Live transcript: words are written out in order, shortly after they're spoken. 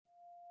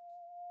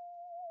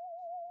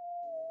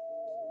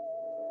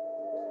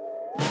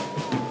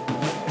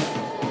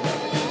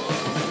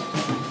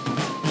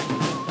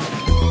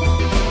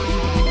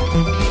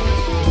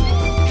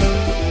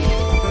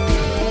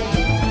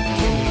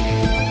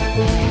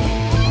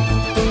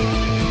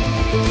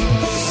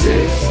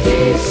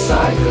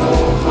Cycle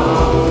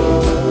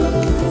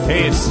Hum.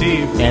 Hey, it's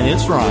Steve. And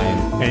it's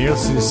Ryan. And you're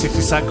listening to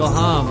 60 Cycle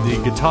Hum,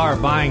 the guitar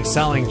buying,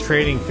 selling,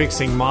 trading,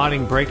 fixing,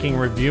 modding, breaking,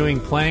 reviewing,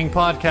 playing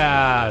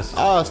podcast.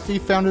 Oh,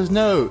 Steve found his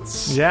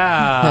notes.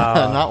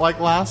 Yeah. Not like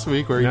last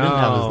week where he didn't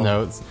have his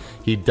notes.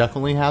 He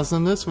definitely has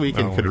them this week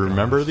and could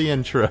remember the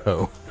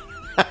intro.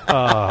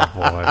 Oh,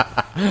 boy.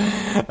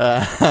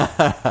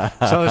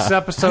 So this is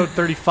episode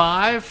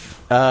 35?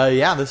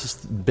 Yeah, this is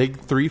big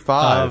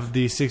 3-5. Of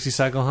the 60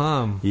 Cycle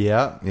Hum.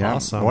 Yeah.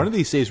 Awesome. One of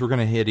these days we're going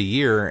to hit a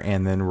year,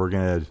 and then we're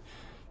going to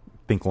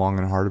think long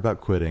and hard about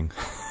quitting.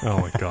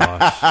 Oh, my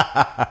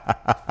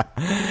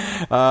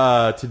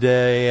gosh.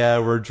 Today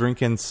we're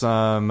drinking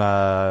some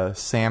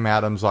Sam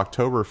Adams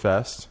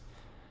Oktoberfest,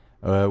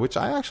 which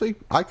I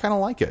kind of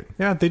like it.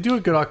 Yeah, they do a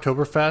good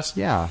Oktoberfest.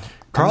 Yeah.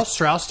 Carl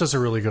Strauss does a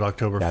really good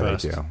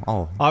Oktoberfest. Yeah, they do.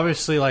 Oh.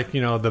 Obviously, like,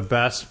 the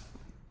best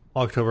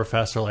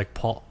Oktoberfest are like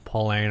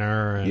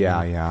Paulaner and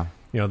Yeah.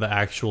 The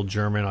actual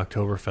German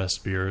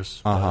Oktoberfest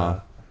beers. Uh-huh.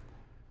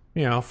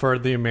 For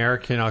the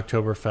American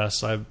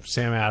Oktoberfest,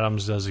 Sam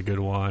Adams does a good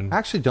one. I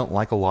actually don't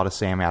like a lot of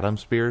Sam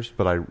Adams beers,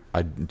 but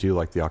I do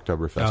like the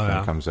Oktoberfest when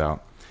it comes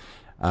out.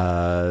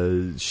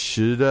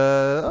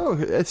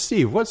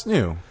 Steve, what's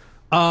new?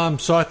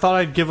 So I thought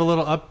I'd give a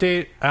little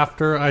update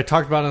after I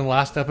talked about in the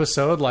last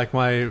episode, like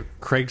my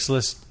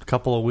Craigslist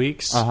couple of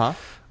weeks.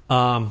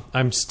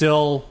 I'm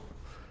still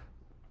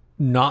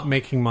not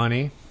making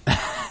money.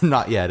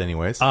 Not yet,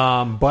 anyways.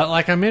 But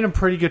like I'm in a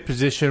pretty good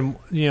position,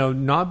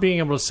 not being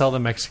able to sell the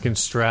Mexican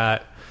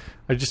Strat.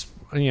 I just,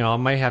 I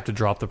might have to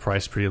drop the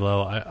price pretty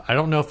low. I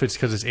don't know if it's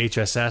because it's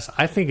HSS.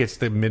 I think it's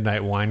the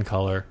Midnight Wine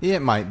color. Yeah,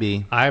 it might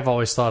be. I've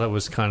always thought it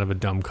was kind of a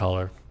dumb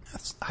color.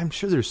 I'm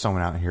sure there's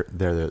someone out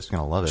there that's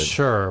going to love it.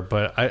 Sure,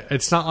 but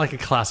it's not like a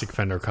classic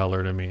Fender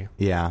color to me.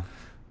 Yeah.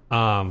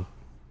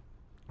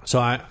 So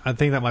I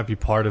think that might be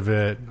part of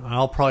it.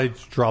 I'll probably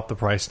drop the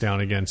price down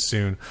again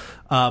soon.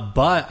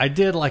 But I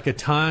did like a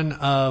ton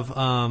of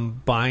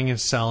buying and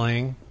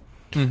selling.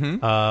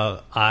 Mm-hmm.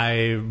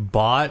 I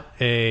bought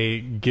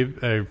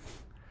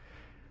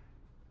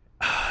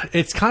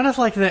it's kind of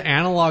like the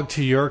analog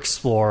to your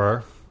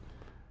Explorer.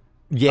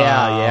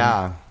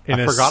 Yeah.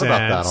 I forgot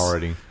about that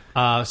already.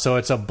 So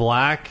it's a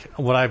black.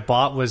 What I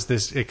bought was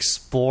this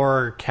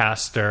Explorer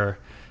caster.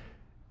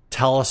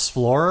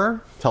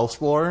 Telesplorer?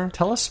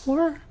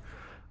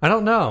 I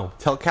don't know.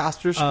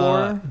 Telecaster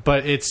Explorer?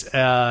 But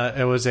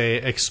it was a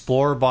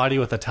Explorer body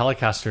with a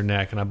Telecaster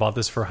neck, and I bought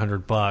this for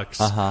 $100.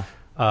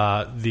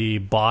 Uh-huh. The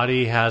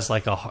body has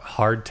like a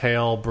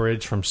hardtail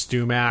bridge from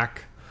StewMac,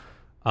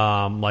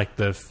 like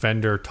the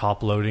Fender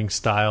top loading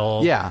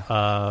style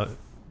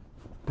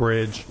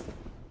bridge,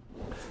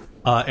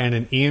 and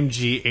an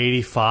EMG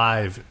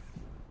 85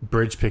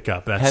 bridge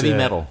pickup. That's heavy it.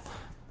 metal.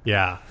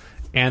 Yeah.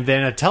 And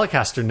then a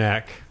Telecaster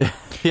neck.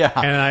 Yeah,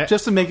 and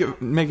just to make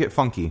it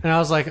funky. And I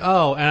was like,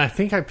 oh, and I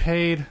think I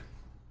paid...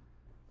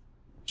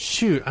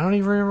 Shoot, I don't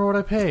even remember what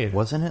I paid.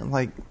 Wasn't it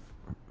like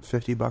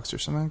 $50 or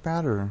something like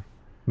that? Or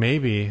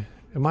maybe.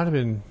 It might have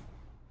been...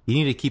 You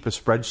need to keep a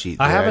spreadsheet.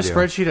 I have a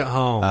spreadsheet at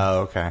home.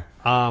 Oh, okay.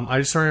 I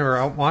just remember,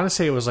 I want to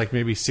say it was like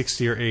maybe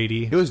 60 or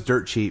 80. It was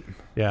dirt cheap.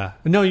 Yeah.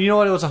 No, you know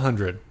what? It was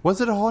 100.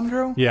 Was it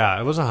 100? Yeah,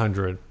 it was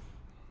 100.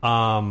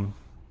 And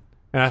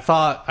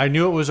I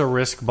knew it was a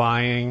risk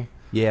buying.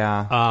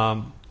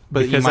 Yeah.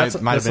 But you might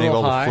have been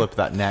able to flip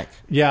that neck.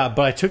 Yeah,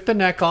 but I took the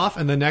neck off,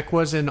 and the neck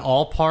was in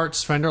all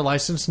parts Fender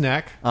licensed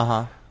neck.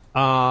 Uh-huh.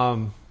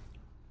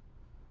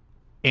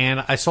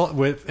 And I sold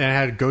it and it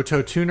had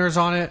Goto tuners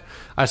on it.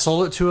 I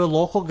sold it to a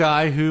local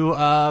guy who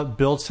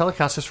builds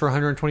Telecasters for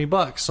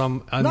 $120. So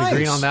I'm nice.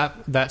 agreeing on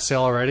that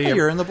sale already. Hey,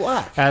 you're in the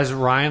black. As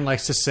Ryan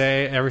likes to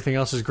say, everything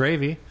else is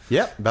gravy.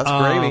 Yep, that's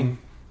gravy.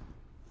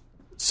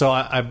 So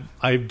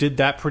I did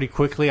that pretty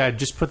quickly. I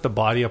just put the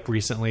body up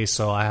recently,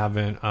 so I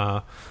haven't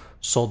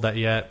sold that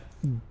yet.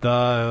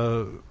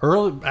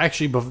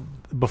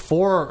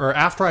 Before or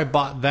after I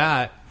bought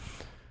that,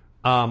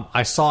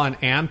 I saw an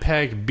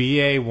Ampeg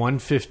BA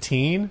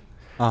 115,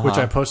 which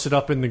I posted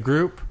up in the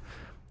group.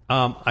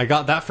 I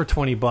got that for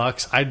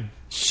 $20. I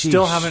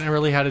still haven't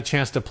really had a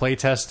chance to play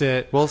test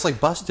it. Well, it's like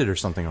busted or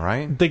something,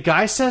 right? The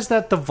guy says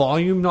that the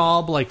volume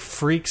knob like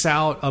freaks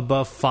out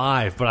above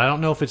 5, but I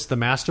don't know if it's the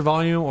master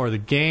volume or the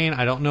gain.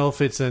 I don't know if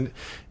it's an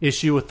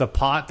issue with the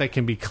pot that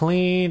can be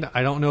cleaned.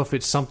 I don't know if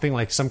it's something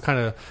like some kind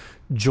of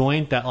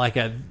joint that like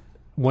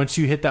once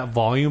you hit that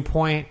volume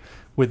point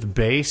with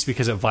bass,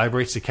 because it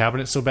vibrates the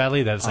cabinet so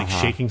badly that it's like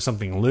shaking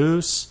something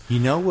loose. You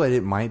know what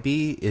it might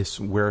be is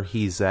where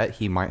he's at.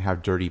 He might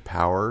have dirty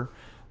power.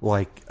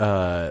 Like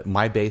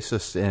my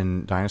bassist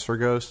in Dinosaur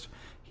Ghost,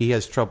 he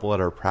has trouble at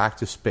our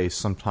practice space.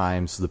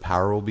 Sometimes the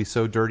power will be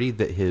so dirty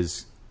that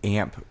his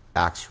amp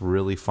acts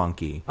really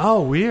funky.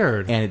 Oh,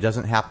 weird. And it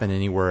doesn't happen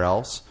anywhere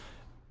else.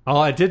 Oh,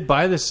 I did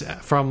buy this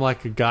from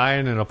like a guy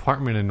in an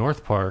apartment in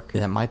North Park.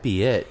 That might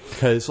be it.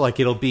 Because like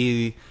it'll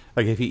be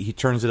like if he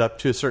turns it up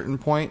to a certain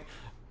point,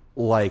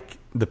 like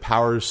the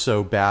power is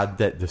so bad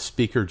that the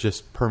speaker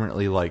just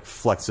permanently like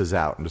flexes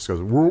out and just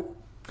goes whoop.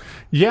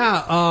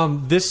 Yeah,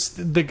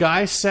 the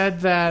guy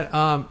said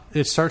that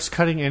it starts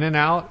cutting in and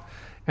out,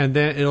 and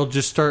then it'll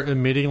just start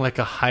emitting like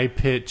a high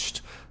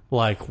pitched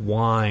like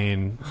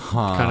whine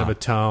kind of a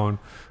tone.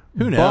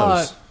 Who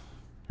knows?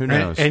 Who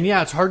knows? And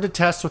yeah, it's hard to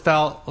test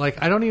without,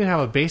 like, I don't even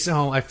have a bass at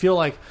home. I feel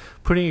like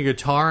putting a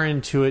guitar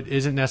into it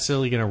isn't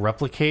necessarily going to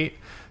replicate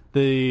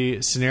the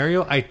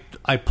scenario.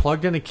 I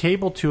plugged in a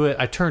cable to it.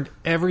 I turned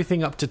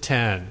everything up to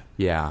 10.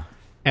 Yeah.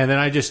 And then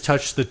I just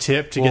touched the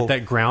tip to get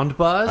that ground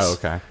buzz. Oh,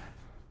 okay.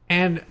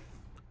 And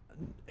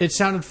it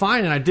sounded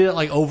fine. And I did it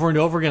like over and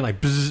over again,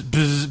 like bzz,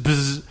 bzz,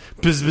 bzz,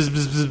 bzz, bzz,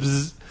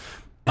 bzz,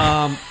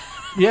 bzz.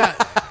 Yeah.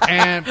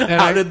 And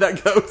how did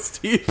that go,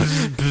 Steve?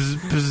 Bzz,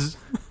 bzz,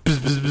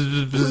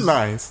 bzz.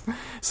 Nice.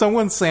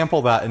 Someone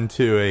sample that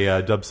into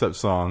a dubstep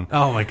song.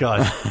 Oh my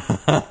god.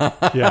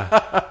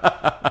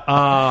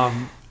 Yeah.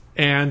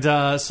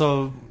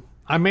 So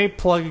I may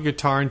plug a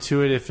guitar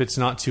into it if it's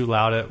not too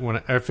loud.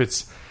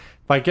 If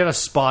I get a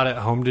spot at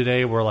home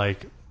today where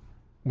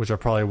which I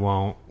probably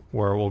won't,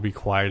 where it will be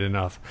quiet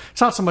enough.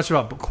 It's not so much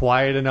about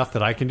quiet enough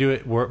that I can do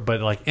it,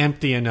 but like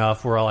empty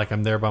enough where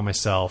I'm there by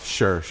myself.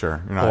 Sure.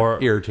 You're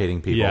not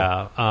irritating people.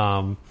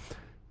 Yeah.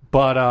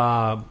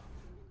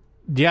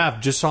 Yeah,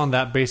 just on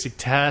that basic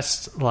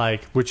test,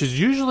 which is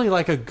usually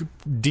like a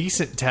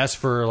decent test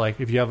for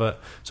if you have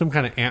some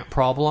kind of amp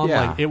problem,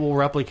 it will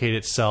replicate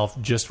itself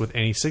just with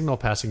any signal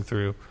passing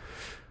through.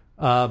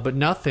 But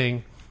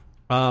nothing.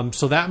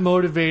 So that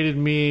motivated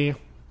me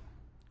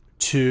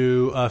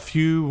to a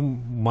few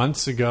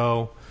months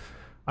ago.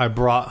 I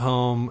brought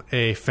home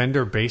a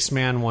Fender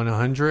Bassman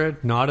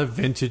 100, not a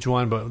vintage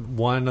one, but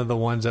one of the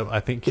ones that I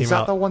think came out. Is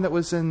that the one that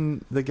was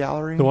in the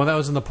gallery? The one that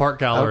was in the park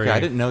gallery. Okay, I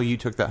didn't know you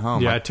took that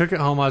home. Yeah, I took it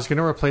home. I was going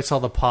to replace all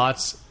the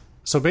pots.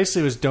 So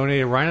basically it was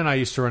donated. Ryan and I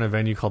used to run a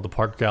venue called the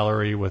Park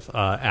Gallery with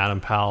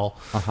Adam Powell.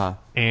 Uh-huh.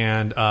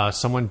 And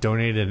someone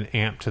donated an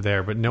amp to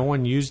there, but no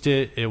one used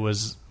it. It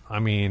was, I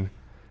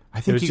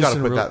think you got to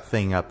put that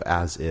thing up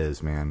as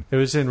is, man. It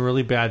was in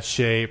really bad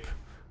shape.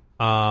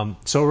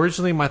 So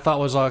originally my thought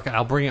was,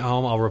 I'll bring it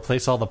home. I'll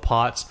replace all the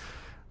pots.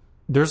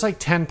 There's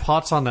 10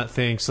 pots on that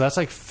thing. So that's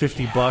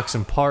 $50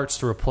 in parts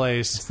to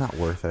replace. It's not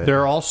worth it.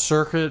 They're all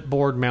circuit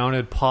board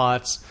mounted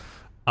pots.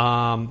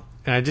 And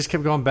I just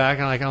kept going back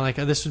and I'm like,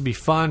 this would be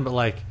fun, but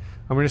I'm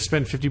going to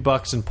spend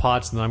 $50 in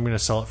pots and then I'm going to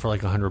sell it for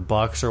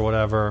 $100 or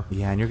whatever.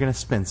 Yeah. And you're going to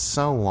spend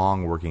so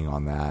long working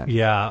on that.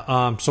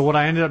 Yeah. So what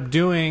I ended up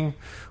doing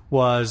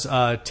was,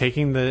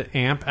 taking the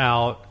amp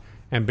out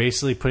and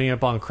basically putting it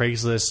up on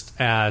Craigslist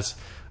as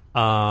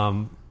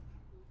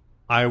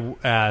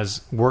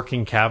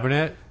working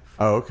cabinet.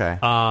 Oh, okay.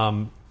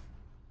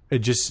 It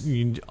just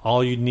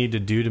all you need to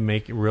do to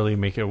make it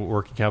a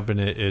working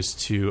cabinet is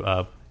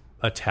to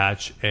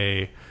attach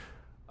an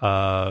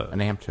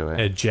amp to it,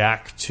 a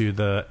jack to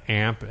the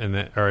amp,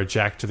 or a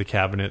jack to the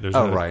cabinet. There's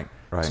right.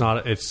 It's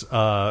not. It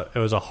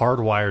was a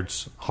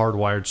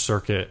hardwired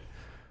circuit,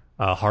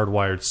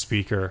 hardwired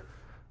speaker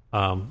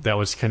that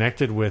was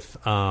connected with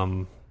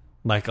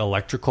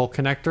electrical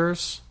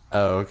connectors.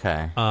 Oh,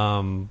 okay.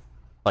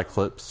 Like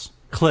clips?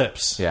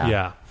 Clips,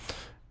 yeah.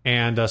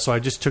 And so I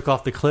just took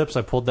off the clips,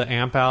 I pulled the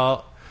amp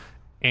out,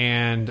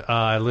 and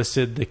I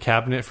listed the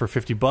cabinet for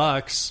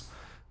 $50.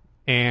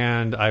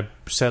 And I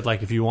said,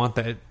 if you want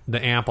the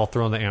amp, I'll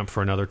throw in the amp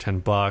for another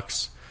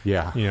 $10.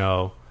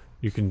 Yeah.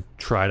 You can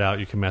try it out,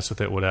 you can mess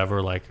with it, whatever.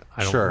 I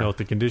don't Sure. know what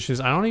the condition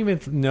is. I don't even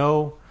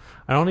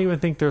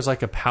think there's a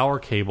power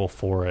cable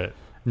for it.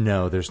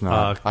 No, there's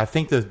not. I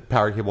think the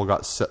power cable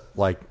got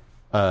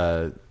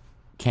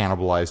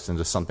cannibalized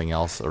into something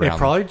else around it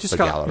probably just the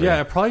got gallery.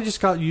 Yeah, it probably just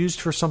got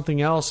used for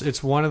something else.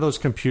 It's one of those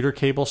computer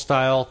cable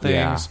style things.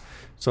 Yeah.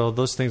 So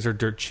those things are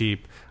dirt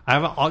cheap.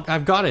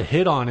 I've got a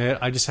hit on it.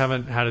 I just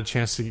haven't had a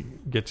chance to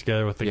get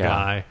together with the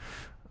guy.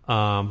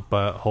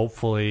 But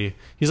hopefully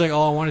he's like,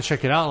 I want to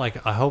check it out.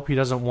 I hope he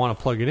doesn't want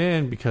to plug it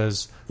in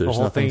because the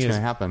whole thing is going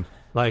to happen.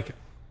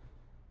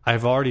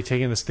 I've already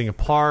taken this thing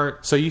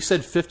apart. So you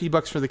said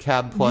 $50 for the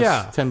cab plus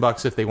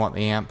 $10 if they want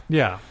the amp.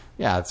 Yeah.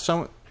 Yeah.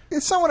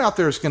 Someone out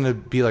there is going to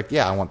be like,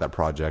 yeah, I want that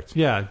project.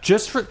 Yeah.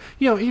 Just for,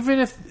 even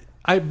if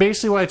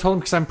basically what I told him,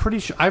 because I'm pretty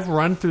sure I've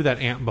run through that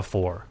amp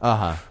before.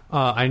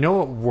 I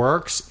know it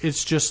works.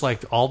 It's just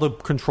all the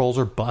controls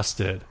are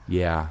busted.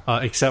 Yeah.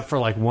 Except for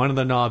one of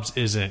the knobs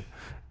isn't.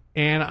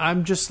 And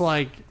I'm just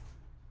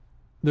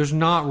there's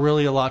not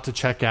really a lot to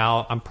check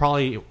out. I'm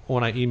probably,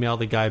 when I email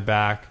the guy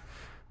back,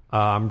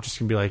 I'm just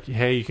going to be like,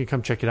 hey, you can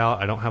come check it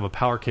out. I don't have a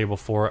power cable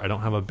for it. I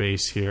don't have a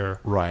base here.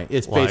 Right.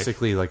 It's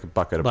basically a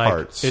bucket of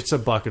parts. It's a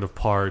bucket of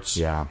parts.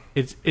 Yeah.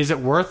 Is it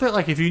worth it?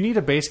 If you need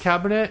a base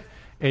cabinet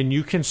and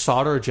you can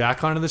solder a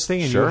jack onto this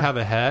thing and you have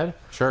a head,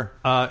 sure,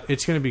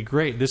 it's going to be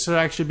great. This would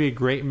actually be a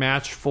great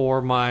match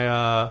for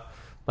my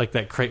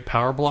that crate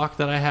power block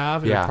that I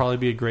have. It would probably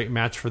be a great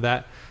match for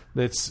that.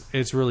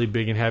 It's really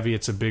big and heavy.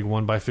 It's a big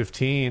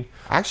 1x15.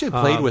 I actually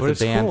played with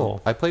a band. Cool.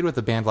 I played with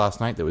a band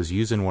last night that was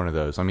using one of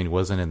those. It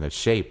wasn't in the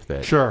shape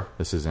that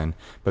this is in,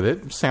 but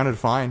it sounded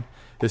fine.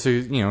 This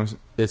is,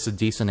 it's a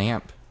decent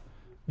amp.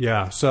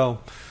 Yeah. So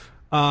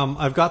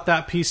I've got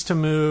that piece to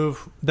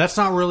move. That's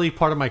not really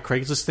part of my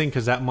Craigslist thing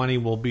because that money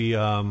will be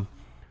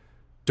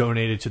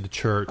donated to the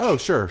church. Oh,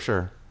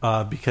 sure.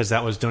 because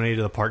that was donated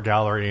to the Park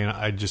Gallery, and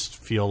I just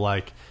feel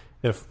like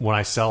when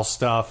I sell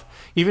stuff,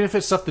 even if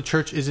it's stuff the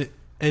church isn't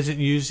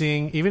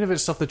using, even if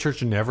it's stuff the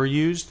church never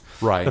used,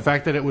 right? The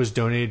fact that it was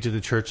donated to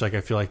the church, like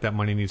I feel like that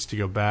money needs to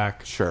go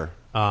back. Sure.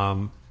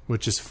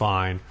 Which is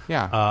fine.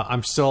 Yeah.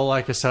 I'm still,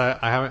 like I said,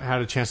 I haven't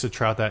had a chance to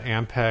try out that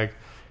Ampeg.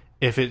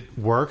 If it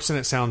works and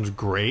it sounds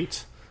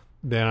great,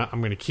 then I'm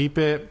going to keep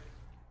it,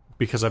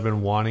 because I've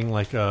been wanting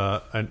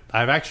I've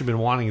actually been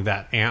wanting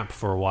that amp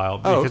for a while.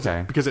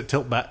 Because it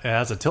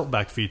has a tilt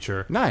back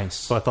feature. Nice.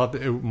 So I thought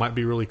that it might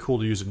be really cool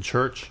to use in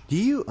church. Do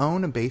you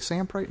own a bass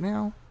amp right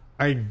now?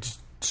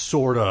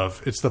 Sort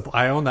of.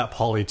 I own that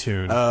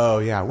Polytune. Oh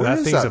yeah, that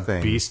thing's a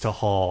beast to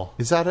haul.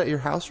 Is that at your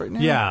house right now?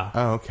 Yeah.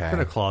 Oh, okay. It's in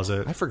a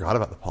closet. I forgot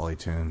about the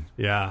Polytune.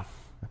 Yeah.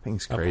 That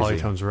thing's crazy. That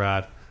Polytune's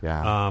rad.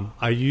 Yeah.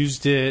 I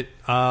used it.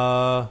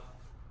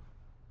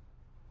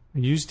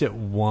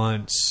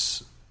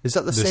 Once. Is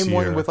that the same year.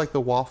 one with like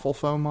the waffle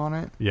foam on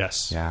it?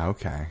 Yes. Yeah.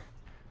 Okay.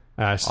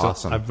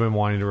 Awesome. I've been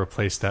wanting to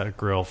replace that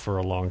grill for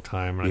a long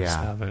time, and I just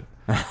haven't.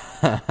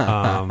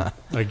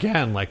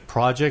 Again, like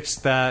projects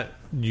that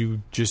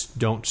you just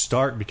don't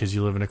start because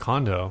you live in a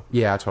condo.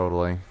 Yeah,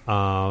 totally.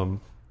 What's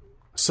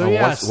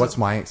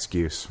my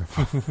excuse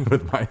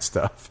with my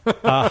stuff?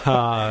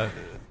 Well,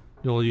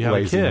 you have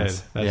Laziness.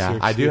 a kid. That's yeah,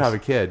 I do have a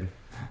kid.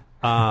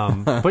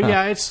 But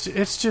yeah,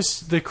 it's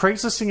just the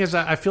Craigslist thing is,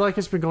 I feel like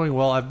it's been going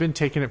well. I've been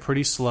taking it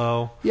pretty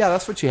slow. Yeah,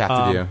 that's what you have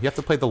to do. You have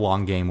to play the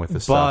long game with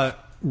this stuff.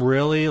 But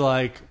really,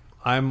 like,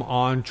 I'm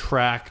on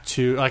track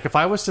to, like, if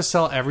I was to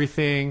sell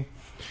everything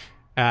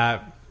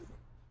at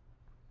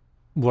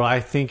what I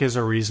think is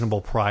a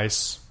reasonable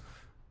price,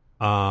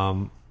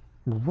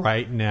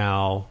 right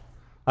now,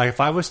 like,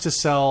 if I was to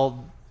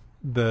sell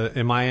the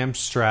MIM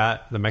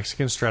Strat, the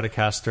Mexican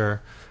Stratocaster,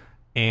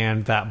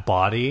 and that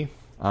body,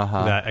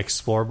 that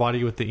Explorer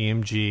body with the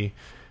EMG,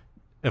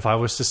 if I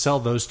was to sell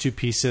those two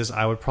pieces,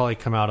 I would probably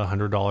come out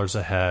 $100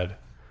 ahead.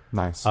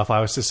 Nice. If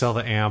I was to sell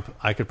the amp,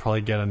 I could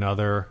probably get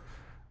another.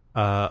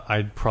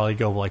 I'd probably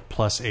go like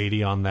plus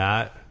 80 on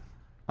that.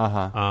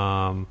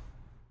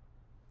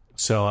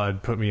 So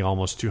it'd put me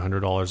almost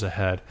 $200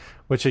 ahead.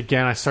 Which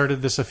again, I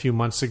started this a few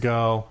months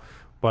ago,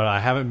 but I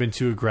haven't been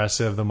too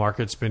aggressive. The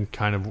market's been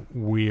kind of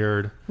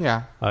weird.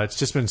 Yeah. It's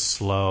just been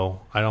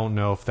slow. I don't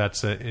know if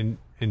that's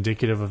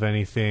indicative of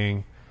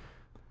anything.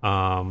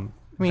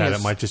 That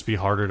it might just be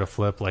harder to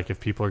flip, like if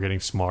people are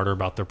getting smarter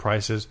about their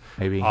prices.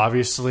 Maybe.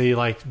 Obviously,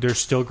 like, there's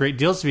still great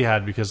deals to be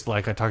had, because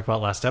like I talked about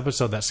last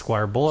episode, that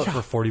Squire Bullet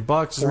for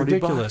 $40 is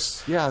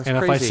ridiculous. Yeah, it's and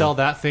crazy. if I sell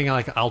that thing,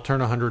 like, I'll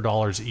turn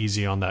 $100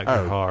 easy on that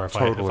guitar if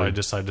I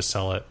decide to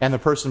sell it. And the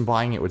person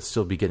buying it would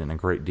still be getting a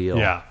great deal.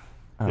 Yeah.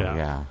 Oh,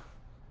 yeah.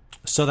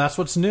 So that's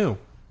what's new.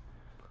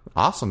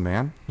 Awesome,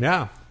 man.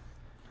 Yeah.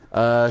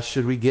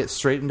 Should we get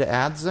straight into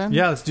ads then?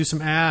 Yeah, let's do some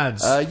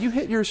ads. You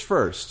hit yours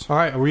first. All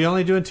right. Are we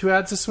only doing 2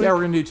 ads this week? Yeah, we're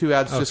going to do 2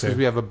 ads just because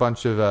we have a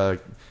bunch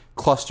of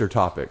cluster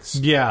topics.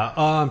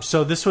 Yeah.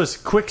 So this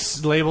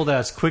was labeled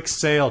as quick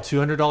sale,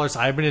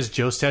 $200 Ibanez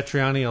Joe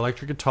Satriani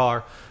electric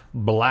guitar,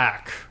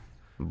 black.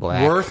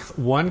 Worth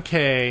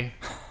 $1,000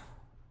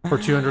 for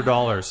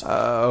 $200.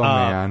 Oh,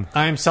 man.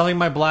 I am selling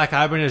my black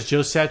Ibanez Joe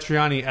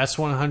Satriani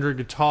S100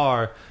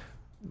 guitar,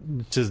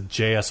 just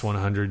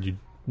JS100, you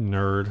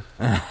nerd.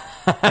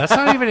 That's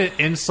not even an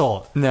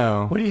insult.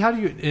 No. How do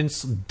you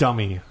insult?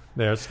 Dummy.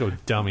 There, let's go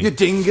dummy. You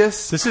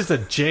dingus. This is the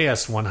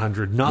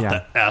JS100, not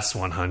the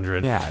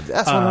S100. Yeah, the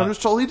S100 is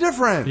totally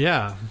different.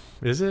 Yeah.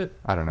 Is it?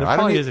 I don't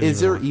know. Is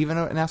there even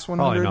an S100?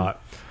 Probably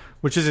not.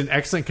 Which is in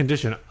excellent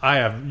condition. I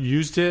have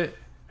used it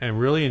and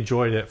really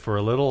enjoyed it for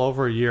a little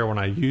over a year when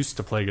I used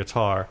to play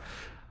guitar.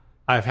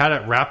 I've had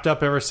it wrapped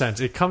up ever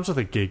since. It comes with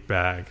a gig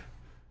bag.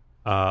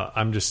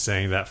 I'm just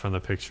saying that from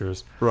the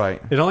pictures.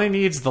 Right. It only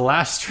needs the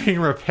last string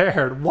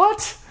repaired.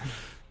 What?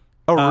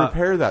 Oh,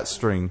 repair that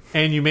string.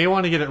 And you may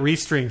want to get it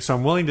restringed, so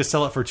I'm willing to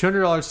sell it for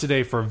 $200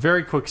 today for a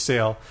very quick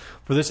sale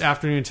for this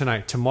afternoon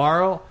tonight.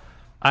 Tomorrow,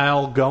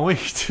 I'm going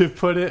to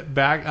put it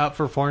back up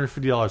for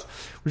 $450,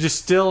 which is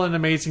still an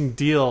amazing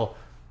deal.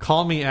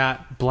 Call me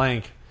at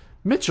blank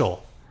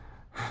Mitchell.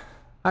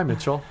 Hi,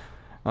 Mitchell.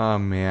 Oh,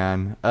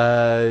 man.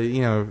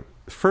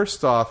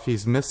 First off,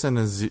 he's missing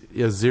a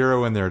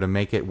zero in there to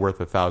make it worth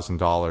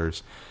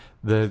 $1,000.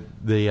 The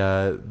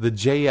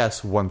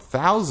JS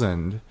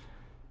 1000,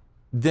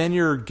 then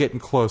you're getting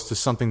close to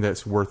something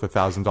that's worth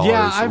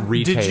 $1,000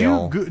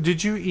 retail.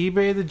 Did you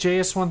eBay the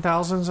JS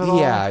 1000s at all?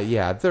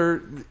 Yeah.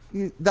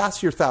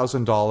 That's your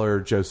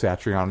 $1,000 Joe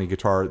Satriani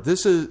guitar. The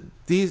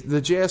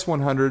JS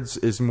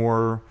 100s is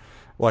more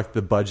like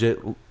the budget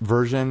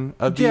version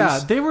of these. Yeah,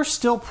 they were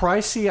still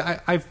pricey.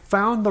 I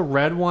found the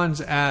red ones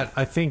at,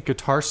 I think,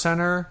 Guitar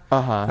Center.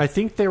 I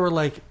think they were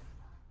like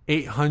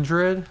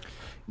 $800.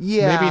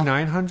 Yeah. Maybe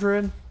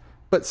 $900.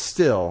 But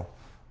still,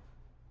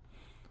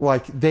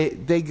 like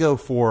they go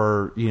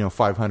for,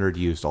 $500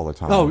 used all the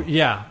time. Oh,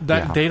 yeah.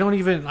 They don't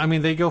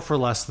even, they go for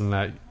less than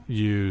that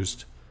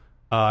used.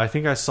 I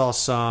think I saw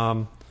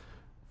some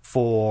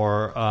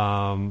for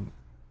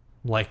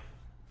like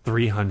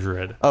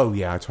 $300. Oh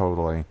yeah,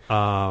 totally.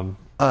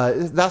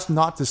 That's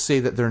not to say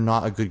that they're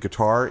not a good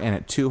guitar. And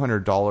at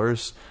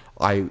 $200,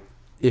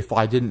 if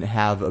I didn't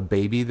have a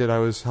baby that I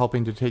was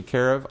helping to take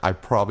care of, I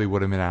probably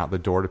would have been out the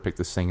door to pick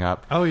this thing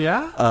up. Oh,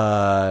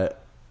 yeah?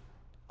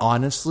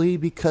 Honestly,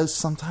 because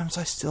sometimes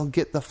I still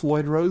get the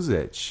Floyd Rose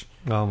itch.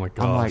 Oh, my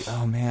gosh. I'm like,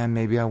 oh, man,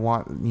 maybe I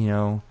want,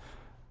 to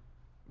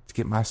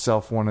get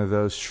myself one of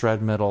those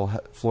shred metal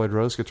Floyd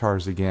Rose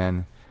guitars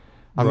again.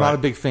 I'm not a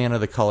big fan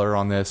of the color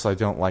on this. I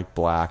don't like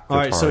black guitars. All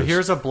right, so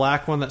here's a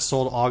black one that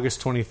sold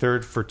August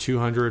 23rd for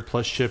 $200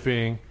 plus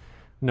shipping.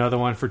 Another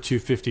one for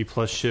 $250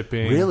 plus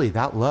shipping. Really,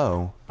 that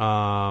low?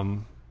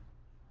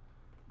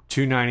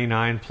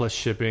 $299 plus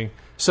shipping.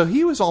 So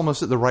he was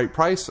almost at the right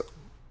price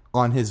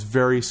on his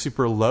very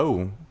super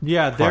low.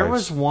 Yeah, there price.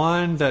 was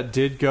one that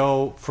did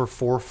go for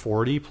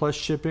 $440 plus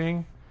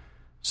shipping.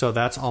 So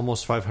that's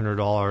almost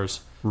 $500.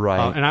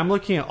 Right. And I'm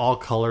looking at all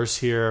colors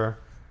here.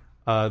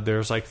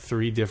 There's like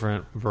 3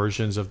 different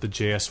versions of the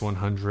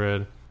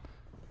JS100.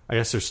 I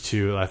guess there's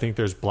 2. I think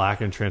there's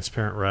black and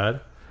transparent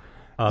red.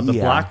 The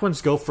black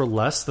ones go for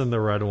less than the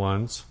red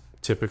ones,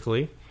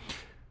 typically.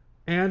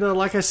 And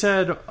like I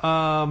said,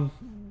 $300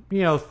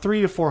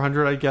 to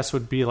 $400, I guess,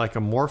 would be like a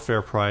more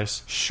fair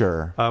price.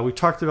 Sure. We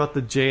talked about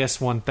the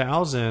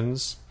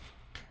JS1000s.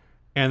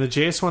 And the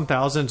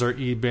JS1000s are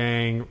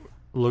eBaying,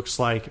 looks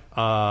like,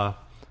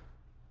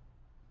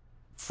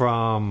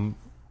 from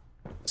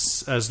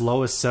as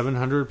low as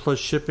 $700 plus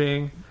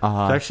shipping.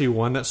 There's actually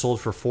one that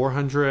sold for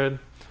 $400.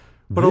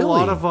 But really? A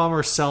lot of them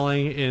are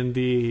selling in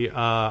the,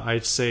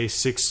 I'd say,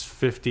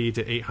 $650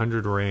 to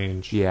 $800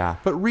 range. Yeah,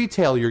 but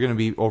retail, you're going to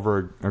be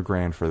over a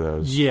grand for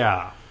those.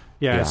 Yeah.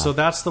 So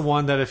that's the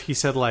one that if he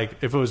said, like,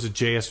 if it was a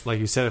JS, like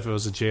you said, if it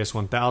was a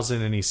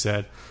JS1000 and he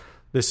said,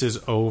 this is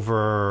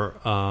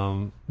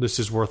over, this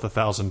is worth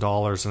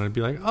 $1,000, and I'd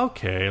be like,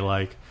 okay,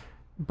 like,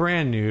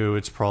 brand new,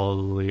 it's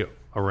probably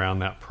around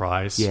that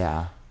price.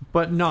 Yeah.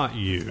 But not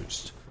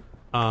used.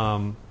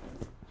 Even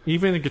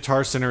the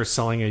Guitar Center is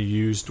selling a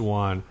used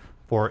one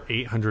for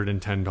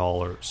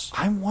 $810.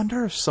 I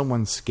wonder if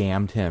someone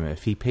scammed him,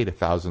 if he paid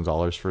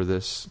 $1,000 for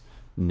this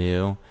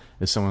new.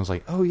 If someone's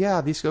like, oh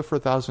yeah, these go for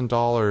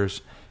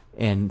 $1,000,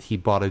 and he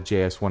bought a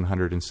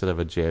JS100 instead of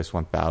a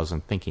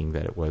JS1000, thinking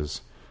that it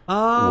was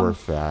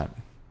worth that.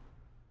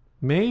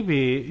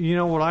 Maybe.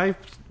 What I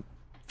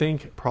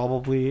think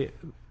probably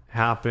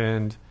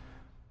happened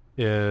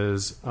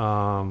is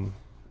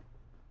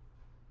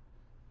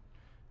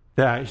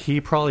that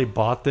he probably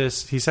bought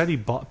this. He said he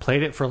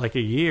played it for like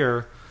a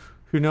year.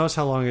 Who knows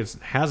how long it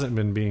hasn't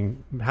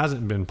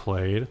been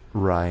played?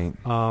 Right.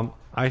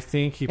 I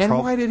think he. And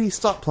why did he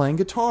stop playing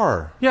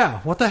guitar? Yeah.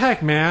 What the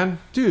heck, man?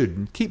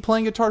 Dude, keep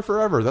playing guitar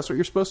forever. That's what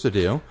you're supposed to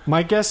do.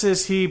 My guess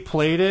is he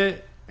played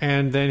it,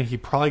 and then he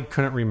probably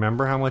couldn't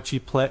remember how much he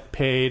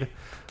paid.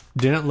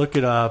 Didn't look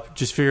it up.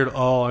 Just figured,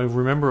 oh, I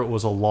remember it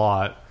was a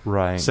lot.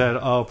 Right. Said,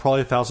 oh,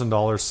 probably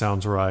 $1,000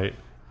 sounds right.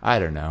 I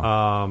don't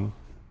know.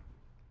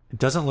 It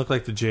doesn't look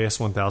like the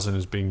JS1000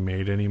 is being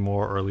made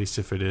anymore, or at least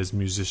if it is,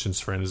 Musician's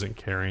Friend isn't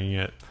carrying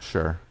it.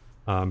 Sure.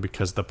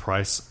 Because the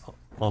price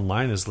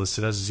online is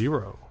listed as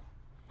 $0.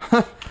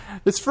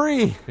 It's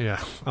free.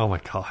 Yeah. Oh my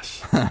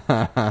gosh.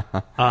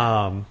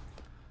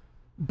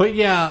 But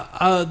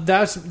yeah,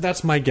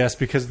 that's my guess,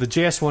 because the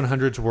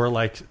JS100s were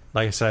like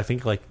I said, I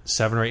think like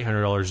 $700 or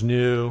 $800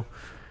 new.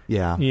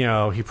 Yeah.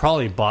 He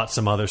probably bought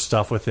some other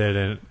stuff with it,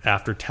 and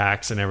after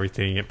tax and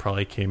everything, it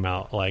probably came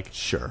out like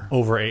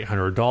over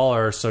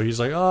 $800. So he's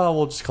like, oh,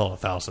 we'll just call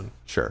it $1,000.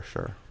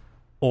 Sure.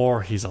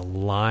 Or he's a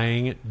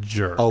lying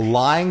jerk. A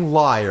lying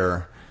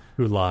liar.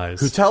 Who lies.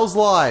 Who tells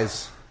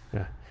lies.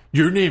 Yeah.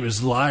 Your name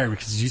is Liar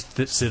because you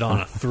sit on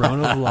a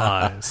throne of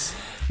lies.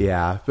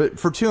 Yeah, but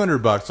for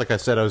 $200, like I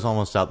said, I was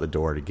almost out the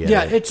door to get it.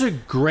 Yeah, it's a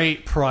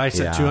great price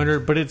at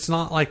 $200, but it's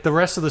not like the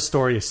rest of the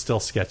story is still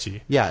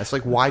sketchy. Yeah, it's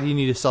like, why do you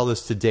need to sell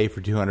this today for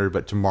 $200,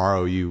 but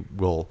tomorrow you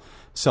will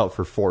sell it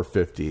for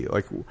 $450?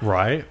 Like,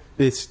 right?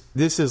 This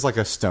is like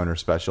a stoner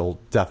special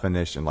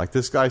definition. Like,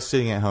 this guy's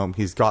sitting at home,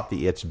 he's got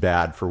the itch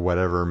bad for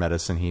whatever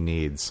medicine he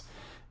needs,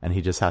 and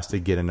he just has to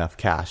get enough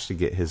cash to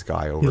get his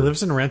guy over. He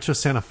lives in Rancho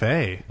Santa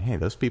Fe. Hey,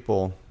 those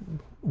people...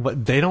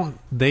 But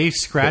they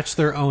scratch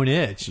their own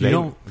itch. They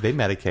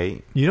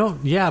medicate.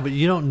 But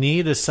you don't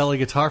need to sell a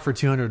guitar for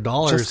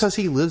 $200. Just because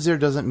he lives there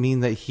doesn't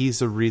mean that he's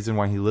the reason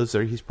why he lives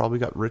there. He's probably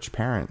got rich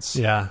parents.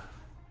 Yeah.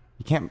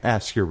 You can't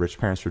ask your rich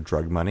parents for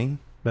drug money.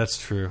 That's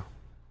true.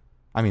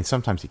 I mean,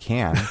 sometimes you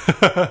can.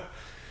 But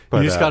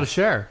you just got to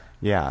share.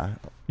 Yeah.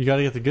 You got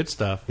to get the good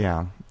stuff.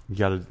 Yeah. You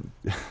got to...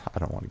 I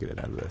don't want to get it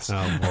out of this.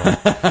 Oh, boy.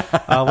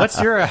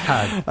 What's your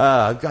ad?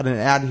 I've got an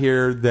ad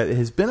here that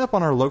has been up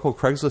on our local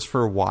Craigslist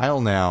for a while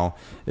now.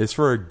 It's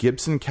for a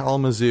Gibson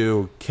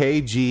Kalamazoo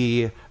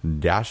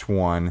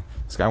KG-1.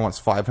 This guy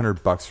wants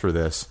 $500 for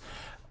this.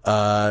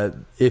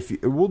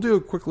 We'll do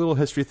a quick little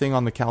history thing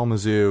on the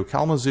Kalamazoo.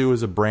 Kalamazoo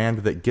is a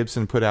brand that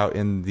Gibson put out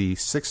in the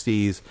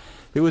 60s.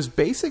 It was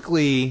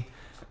basically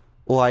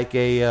like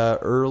a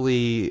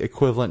early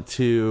equivalent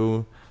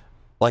to...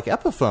 like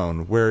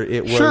Epiphone, where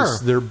it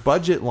was their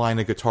budget line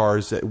of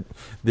guitars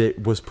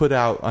that was put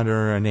out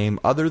under a name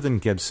other than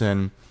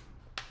Gibson.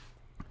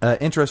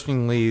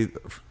 Interestingly,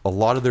 a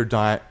lot of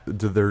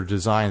their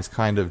designs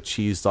kind of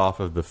cheesed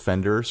off of the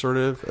Fender sort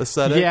of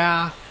aesthetic.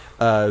 Yeah.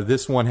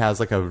 This one has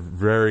like a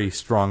very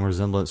strong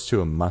resemblance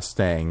to a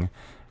Mustang,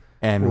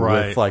 and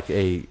with like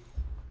a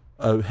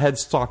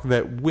headstock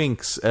that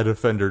winks at a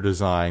Fender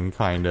design,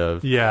 kind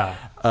of. Yeah.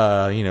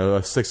 A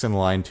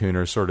 6-in-line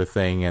tuner sort of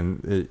thing,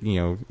 and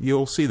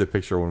you'll see the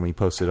picture when we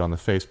post it on the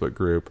Facebook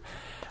group.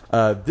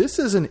 This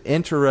is an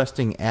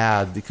interesting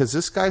ad because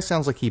this guy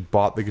sounds like he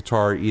bought the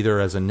guitar either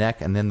as a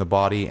neck and then the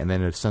body and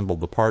then assembled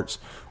the parts,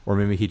 or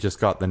maybe he just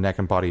got the neck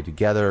and body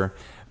together.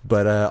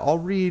 But I'll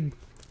read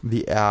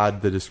the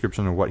ad, the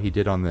description of what he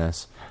did on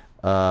this.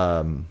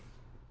 Here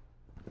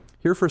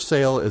for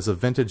sale is a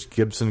vintage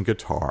Gibson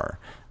guitar.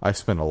 I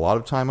spent a lot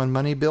of time and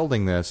money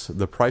building this.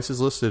 The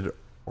prices listed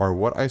are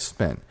what I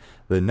spent.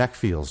 The neck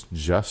feels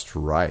just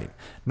right.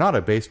 Not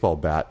a baseball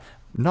bat.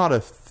 Not a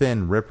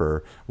thin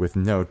ripper with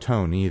no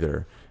tone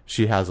either.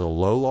 She has a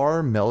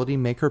Lolar Melody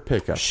Maker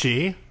pickup.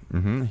 She?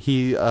 Mm-hmm.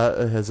 He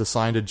has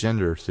assigned a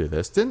gender to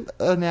this. Didn't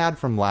an ad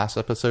from last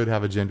episode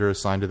have a gender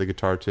assigned to the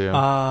guitar too?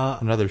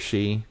 Another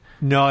she?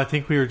 No, I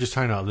think we were just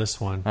talking about this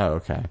one.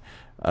 Oh, okay.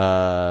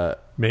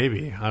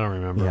 Maybe. I don't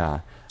remember. Yeah.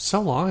 So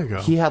long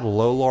ago. He had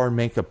Lolar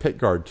make a pit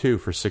guard too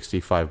for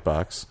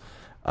 $65.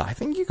 I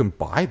think you can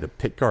buy the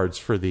pit guards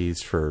for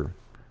these for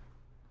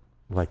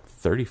like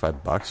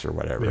 $35 or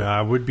whatever. Yeah,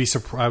 I would be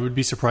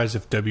surprised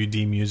if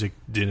WD Music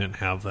didn't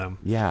have them.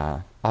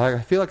 Yeah, I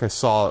feel like I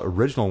saw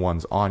original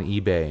ones on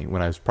eBay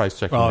when I was price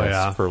checking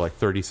this for like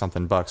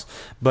 $30-something.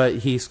 But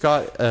he's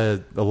got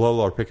a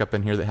Lolar pickup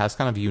in here that has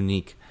kind of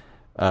unique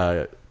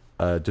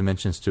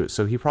dimensions to it.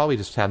 So he probably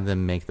just had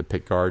them make the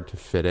pick guard to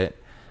fit it.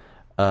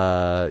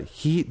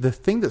 The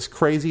thing that's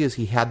crazy is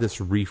he had this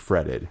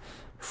refretted.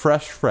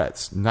 Fresh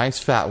frets, nice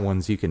fat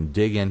ones you can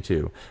dig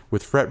into,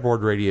 with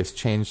fretboard radius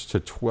changed to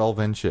 12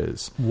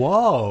 inches.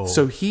 Whoa!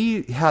 So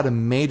he had a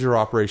major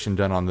operation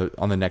done on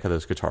the neck of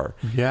this guitar.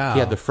 Yeah. He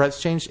had the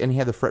frets changed and he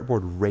had the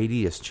fretboard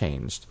radius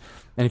changed.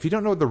 And if you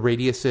don't know what the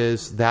radius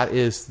is, that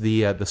is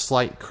the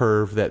slight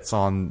curve that's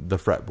on the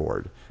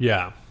fretboard.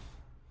 Yeah.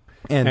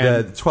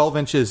 And 12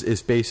 inches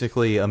is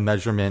basically a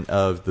measurement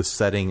of the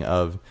setting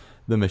of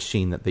the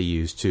machine that they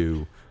use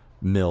to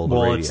mill the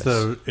radius.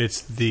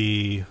 It's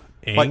the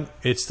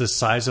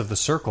size of the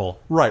circle.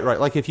 Right.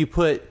 Like if you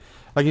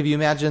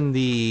imagine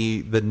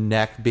the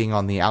neck being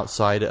on the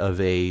outside of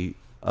a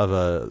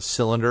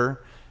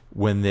cylinder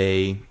when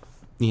they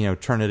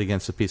turn it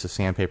against a piece of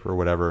sandpaper or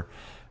whatever,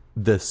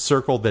 the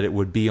circle that it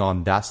would be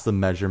on, that's the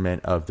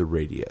measurement of the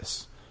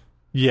radius.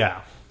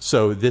 Yeah.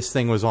 So this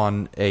thing was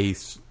on a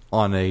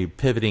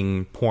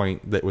pivoting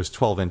point that was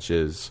 12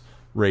 inches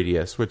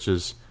radius, which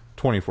is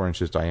 24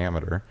 inches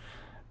diameter.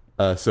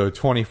 So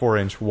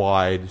 24-inch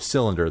wide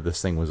cylinder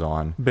this thing was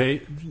on.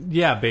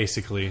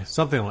 Basically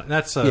something like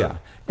that's. Yeah,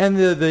 and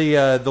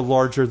the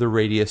larger the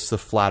radius, the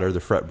flatter the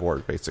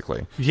fretboard,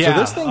 basically. Yeah. So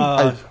this thing,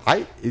 out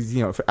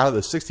of the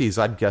 '60s,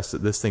 I'd guess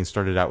that this thing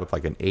started out with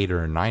like an 8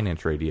 or a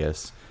 9-inch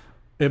radius.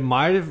 It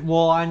might have.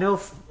 Well, I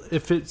know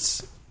if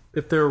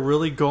they're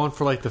really going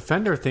for like the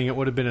Fender thing, it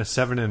would have been a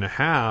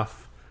 7.5.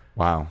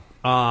 Wow.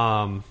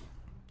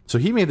 So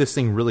he made this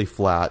thing really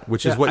flat,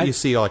 which is what you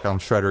see like on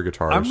shredder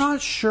guitars. I'm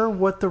not sure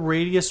what the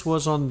radius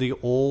was on the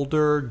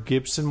older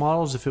Gibson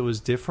models, if it was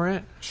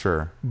different.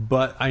 Sure.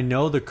 But I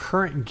know the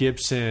current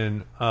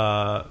Gibson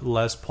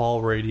Les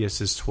Paul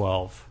radius is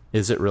 12.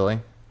 Is it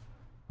really?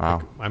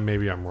 Wow.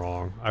 Maybe I'm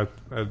wrong.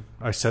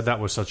 I said that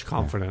with such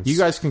confidence. You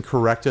guys can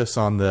correct us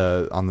on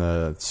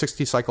the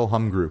 60 Cycle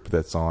Hum group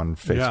that's on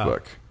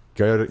Facebook. Yeah.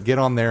 Get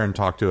on there and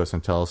talk to us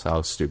and tell us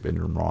how stupid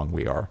and wrong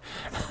we are.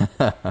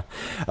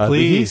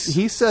 Please.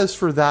 He says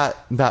for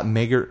that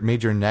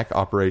major neck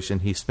operation,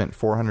 he spent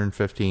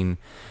 $415,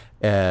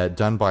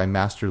 done by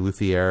Master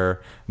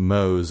Luthier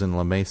Mose in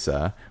La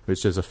Mesa,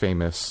 which is a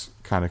famous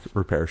kind of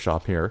repair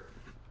shop here.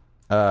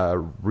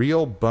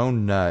 Real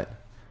bone nut.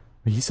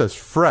 He says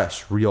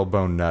fresh real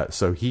bone nut.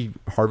 So he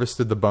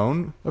harvested the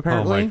bone,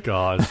 apparently. Oh, my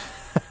God.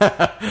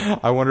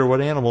 I wonder what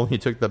animal he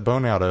took that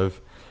bone out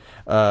of.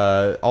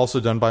 Also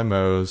done by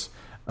Mose.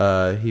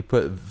 He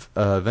put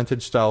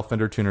vintage style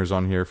Fender tuners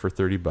on here for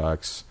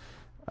 $30,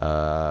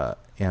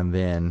 and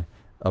then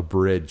a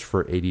bridge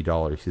for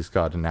 $80. He's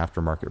got an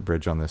aftermarket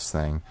bridge on this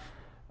thing.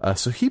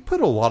 So he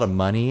put a lot of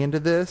money into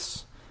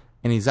this,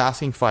 and he's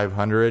asking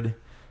 $500.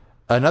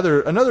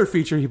 Another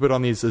feature he put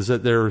on these is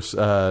that there's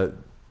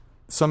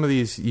some of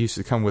these used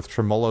to come with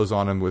tremolos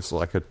on them, with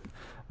like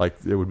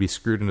it would be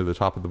screwed into the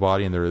top of the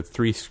body, and there are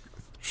 3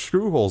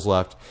 screw holes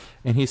left,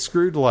 and he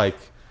screwed like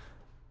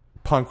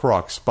punk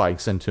rock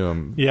spikes into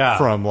him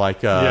from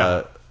like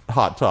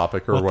Hot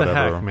Topic or whatever. What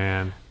the heck,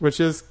 man?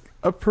 Which is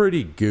a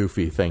pretty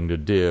goofy thing to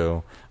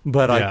do,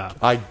 but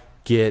I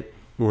get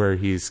where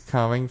he's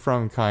coming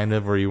from, kind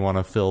of, where you want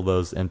to fill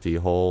those empty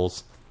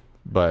holes,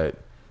 but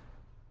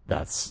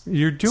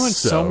you're doing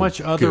so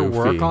much other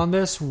work on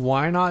this.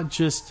 Why not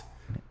just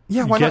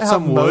why not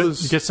have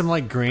Mose get some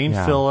like grain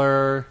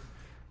filler,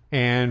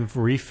 and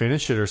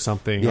refinish it or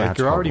something. Yeah, Like,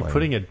 you're already totally.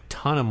 putting a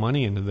ton of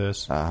money into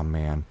this. Oh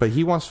man, but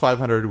he wants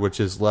 500, which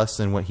is less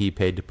than what he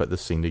paid to put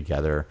this thing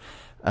together.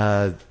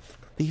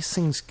 These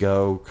things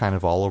go kind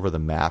of all over the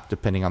map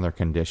depending on their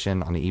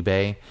condition on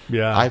eBay.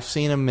 Yeah. I've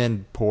seen them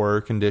in poor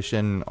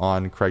condition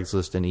on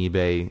Craigslist and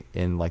eBay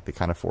in like the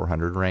kind of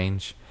 400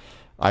 range.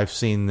 I've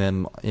seen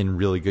them in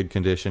really good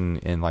condition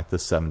in like the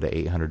 $700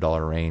 to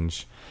 $800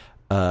 range.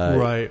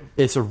 Right.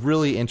 It's a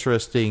really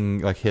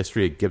interesting like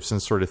history of Gibson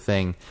sort of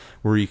thing,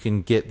 where you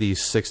can get these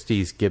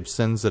 60s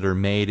Gibsons that are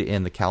made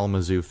in the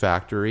Kalamazoo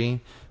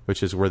factory,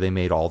 which is where they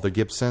made all the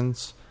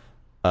Gibsons,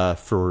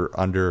 for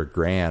under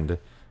 $1,000.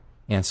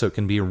 And so it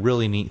can be a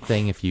really neat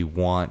thing if you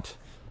want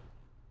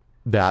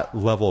that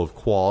level of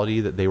quality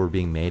that they were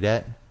being made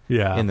at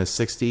in the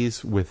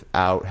 60s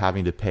without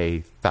having to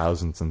pay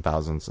thousands and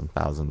thousands and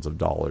thousands of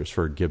dollars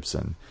for a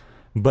Gibson.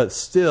 But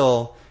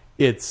still,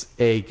 it's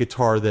a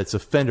guitar that's a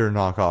Fender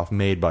knockoff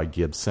made by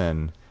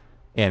Gibson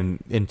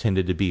and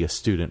intended to be a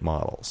student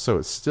model. So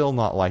it's still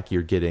not like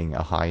you're getting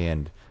a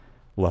high-end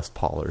Les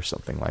Paul or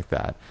something like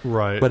that.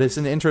 Right. But it's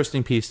an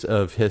interesting piece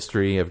of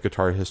history, of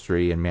guitar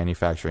history and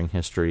manufacturing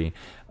history.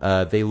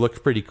 They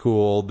look pretty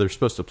cool. They're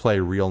supposed to play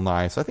real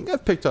nice. I think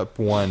I've picked up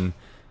one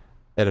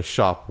at a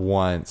shop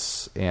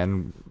once,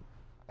 and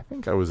I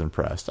think I was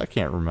impressed. I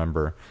can't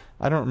remember.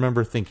 I don't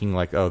remember thinking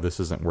like, oh, this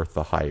isn't worth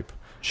the hype.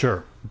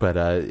 Sure.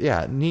 But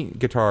yeah, neat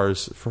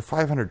guitars. For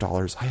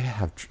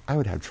 $500, I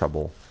would have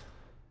trouble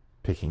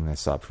picking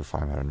this up for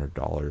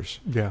 $500.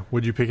 Yeah.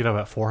 Would you pick it up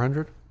at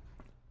 400?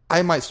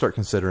 I might start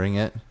considering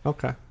it.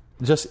 Okay.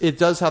 It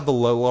does have the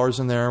low Lars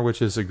in there,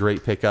 which is a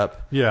great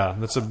pickup. Yeah,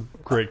 that's a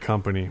great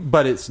company.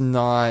 But it's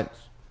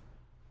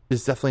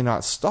definitely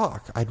not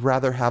stock. I'd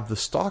rather have the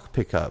stock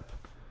pickup.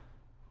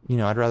 You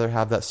know, I'd rather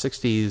have that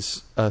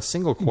 60s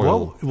single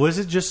coil. Well, was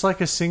it just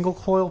like a single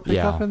coil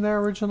pickup in there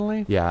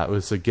originally? Yeah, it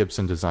was a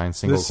Gibson design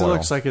single This coil.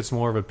 looks like it's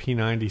more of a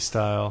P90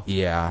 style.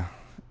 Yeah.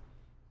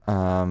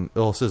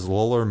 It says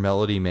Loller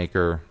Melody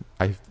Maker.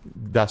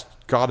 That's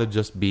got to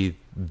just be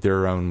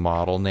their own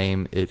model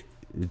name. It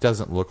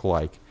doesn't look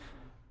like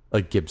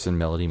a Gibson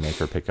Melody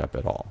Maker pickup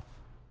at all.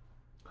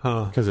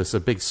 Huh. Because it's a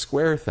big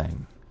square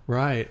thing.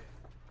 Right.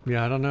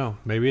 Yeah, I don't know.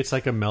 Maybe it's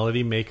like a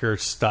Melody Maker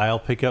style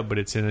pickup, but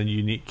it's in a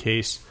unique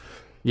case.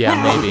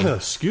 Yeah, maybe.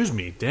 Excuse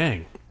me.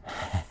 Dang.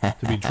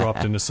 To be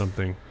dropped into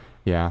something.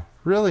 Yeah.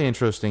 Really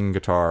interesting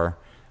guitar.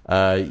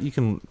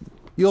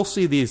 You'll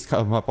see these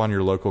come up on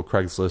your local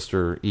Craigslist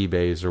or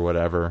eBays or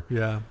whatever.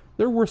 Yeah.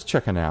 They're worth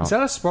checking out. Is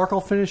that a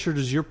sparkle finish, or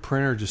does your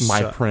printer just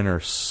My suck?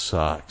 printer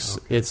sucks.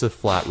 Okay. It's a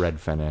flat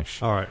red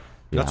finish. All right.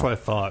 That's what I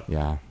thought.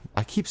 Yeah.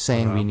 I keep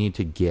saying we need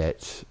to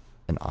get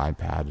an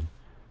iPad.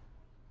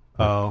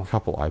 A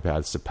couple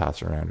iPads to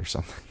pass around or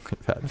something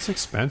like that. That's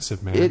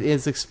expensive, man. It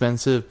is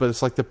expensive, but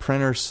it's like the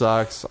printer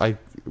sucks.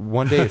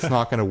 One day it's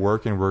not going to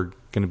work, and we're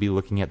going to be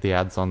looking at the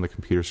ads on the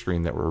computer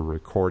screen that we're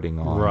recording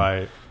on.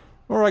 Right.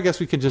 Or I guess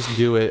we could just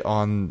do it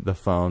on the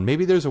phone.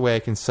 Maybe there's a way I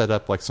can set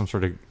up like some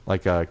sort of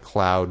like a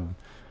cloud.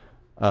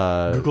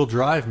 Google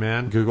Drive,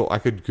 man. I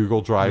could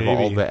Google Drive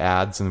all the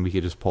ads, and we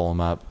could just pull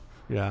them up.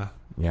 Yeah.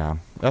 Yeah.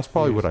 That's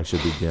probably what I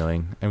should be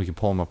doing, and we can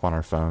pull them up on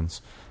our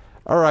phones.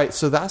 All right,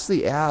 so that's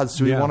the ads.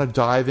 Do we want to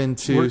dive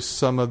into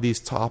some of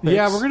these topics?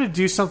 Yeah, we're going to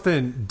do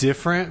something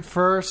different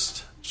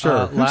first.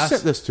 Sure. Who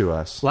sent this to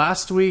us?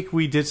 Last week,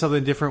 we did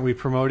something different. We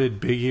promoted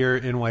Big Ear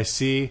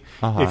NYC.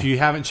 If you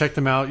haven't checked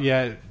them out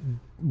yet,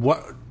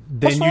 what's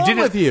wrong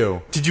with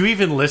you? Did you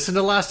even listen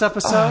to last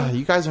episode?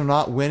 You guys are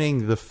not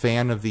winning the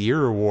Fan of the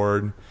Year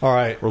award. All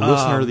right. Or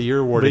Listener of the Year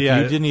award if you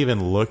didn't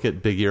even look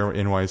at Big Ear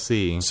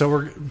NYC.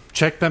 So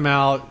check them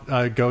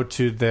out. Go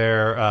to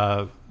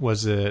their,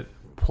 was it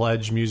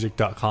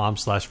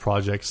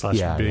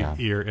pledgemusic.com/project/Big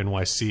Ear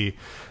NYC.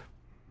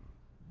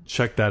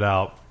 Check that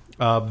out.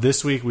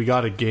 This week we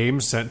got a game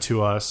sent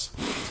to us.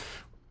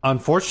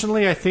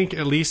 Unfortunately, I think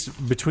at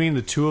least between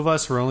the two of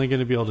us, we're only going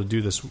to be able to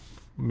do this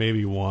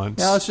maybe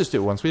once. Yeah, let's just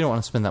do it once. We don't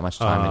want to spend that much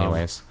time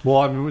anyways. Well,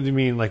 I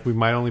mean, like we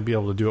might only be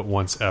able to do it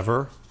once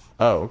ever.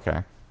 Oh,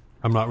 okay.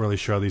 I'm not really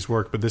sure how these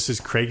work, but this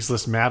is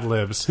Craigslist Mad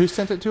Libs. Who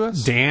sent it to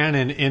us? Dan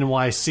and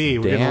NYC.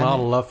 We're getting a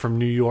lot of love from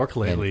New York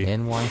lately.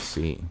 And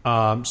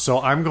NYC. So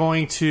I'm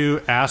going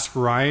to ask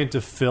Ryan to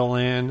fill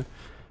in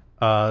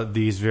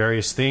these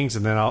various things,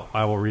 and then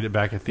I will read it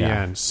back at the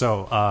end.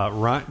 So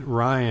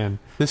Ryan,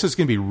 this is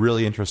going to be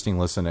really interesting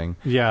listening.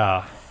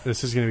 Yeah,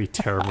 this is going to be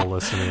terrible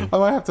listening. I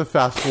might have to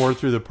fast forward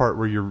through the part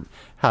where you're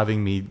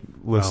having me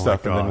list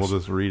stuff, and then we'll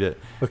just read it.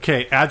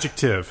 Okay,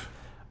 adjective.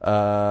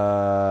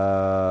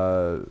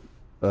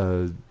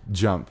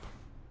 Jump.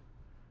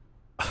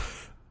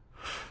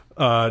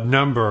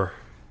 Number.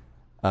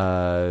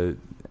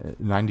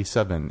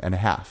 97 and a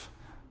half.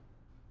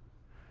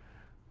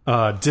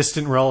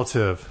 Distant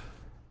relative.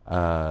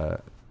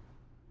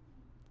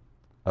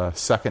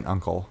 Second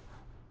uncle.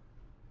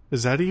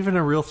 Is that even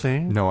a real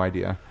thing? No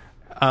idea.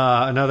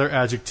 Another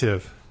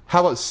adjective.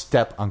 How about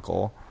step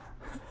uncle?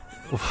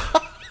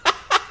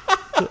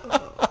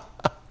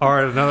 All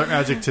right, another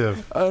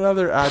adjective.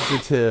 Another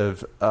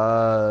adjective.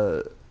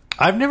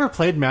 I've never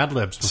played Mad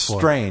Libs before.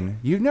 Strain.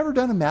 You've never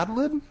done a Mad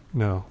Lib?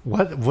 No.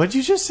 What'd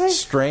you just say?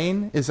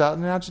 Strain, is that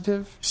an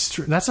adjective?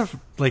 That's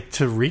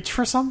to reach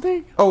for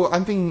something? Oh,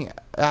 I'm thinking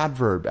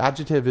adverb.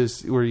 Adjective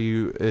is where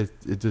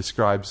it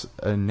describes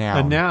a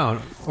noun. A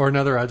noun or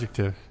another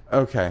adjective.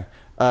 Okay.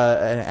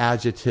 An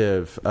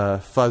adjective,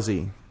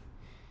 fuzzy.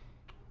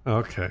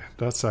 Okay,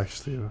 that's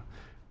actually...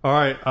 All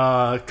right,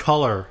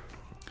 color.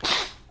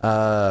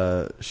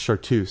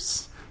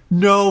 Chartreuse.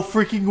 No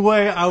freaking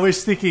way. I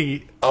was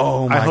thinking...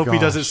 Oh, my I hope he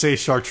gosh. doesn't say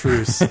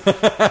chartreuse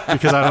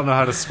because I don't know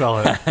how to spell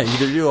it.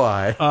 Either do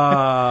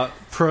I.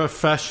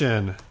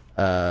 Profession.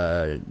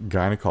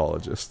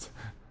 Gynecologist.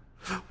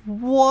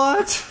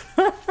 What?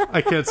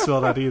 I can't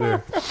spell that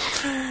either.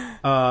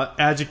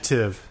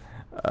 Adjective.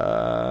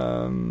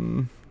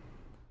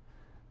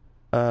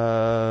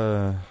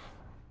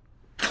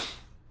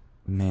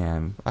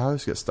 Man, I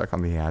always get stuck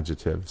on the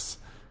adjectives.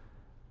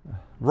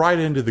 Right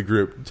into the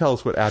group. Tell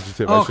us what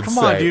adjective I should say. Oh,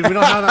 come on, dude. We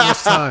don't have that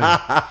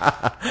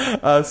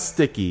much time.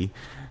 Sticky.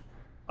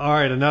 All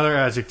right, another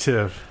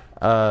adjective.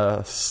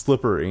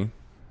 Slippery.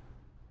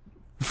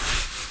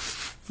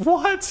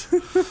 What?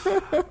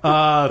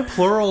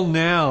 Plural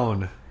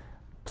noun.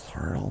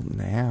 Plural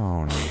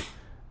noun.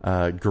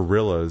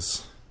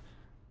 Gorillas.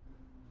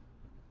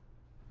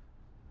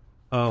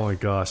 Oh, my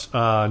gosh.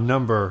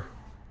 Number.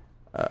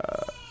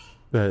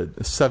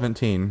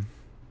 17.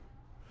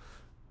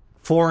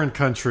 Foreign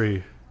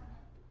country.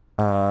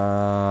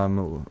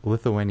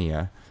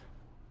 Lithuania.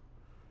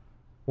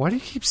 Why do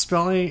you keep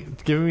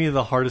giving me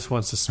the hardest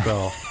ones to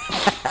spell?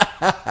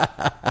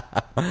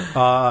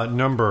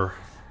 Number.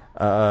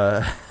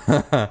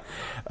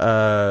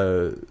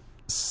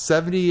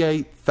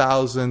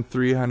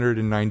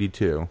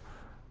 78,392.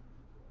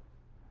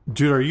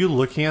 Dude, are you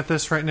looking at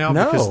this right now?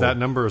 No. Because that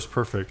number is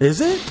perfect.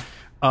 Is it?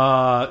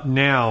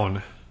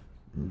 Noun.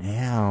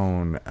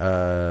 Noun.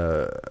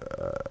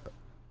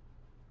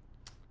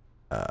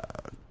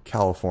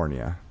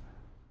 California.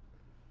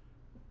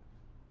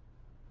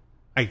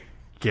 I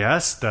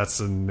guess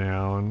that's a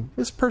noun.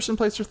 This person,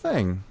 place, or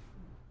thing.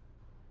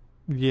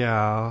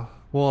 Yeah.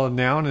 Well, a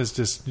noun is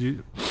just...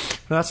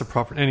 that's a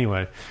proper...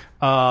 Anyway.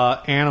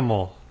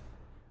 Animal.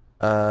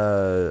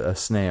 A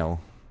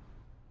snail.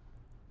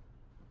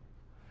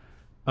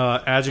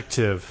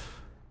 Adjective.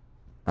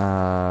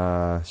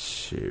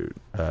 Shoot.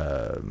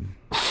 I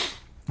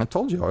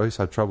told you I always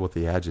have trouble with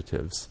the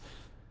adjectives.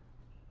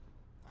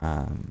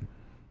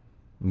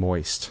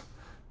 Moist.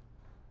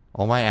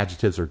 All my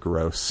adjectives are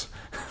gross.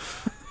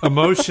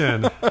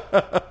 Emotion.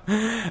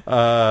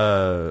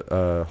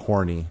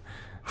 Horny.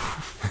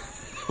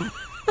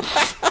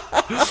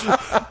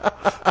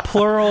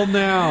 Plural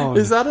noun.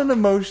 Is that an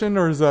emotion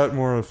or is that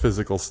more a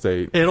physical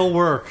state? It'll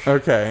work.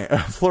 Okay.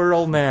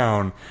 Plural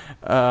noun.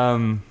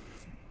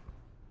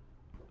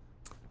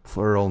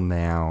 Plural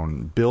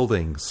noun.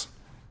 Buildings.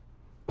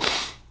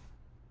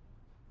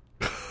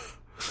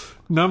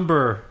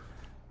 Number.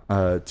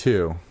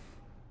 2.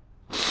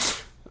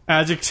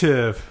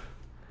 Adjective.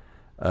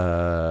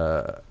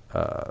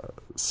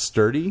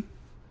 Sturdy.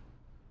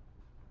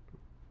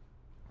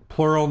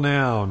 Plural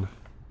noun.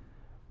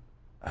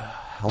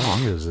 How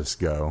long does this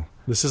go?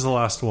 This is the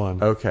last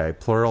one. Okay.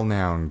 Plural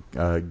noun.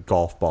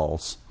 Golf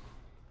balls.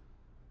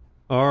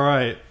 All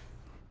right.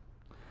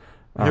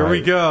 All Here we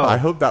right. go. I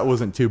hope that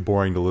wasn't too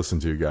boring to listen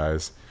to,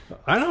 guys.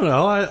 I don't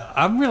know.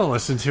 I'm going to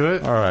listen to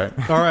it. All right.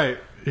 All right.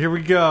 Here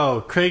we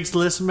go.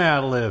 Craigslist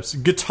Mad Libs.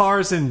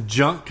 Guitars in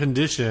junk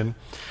condition,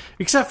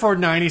 except for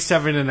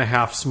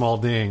 97.5 small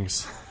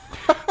dings.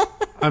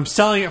 I'm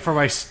selling it for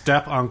my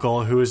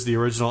step-uncle, who is the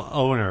original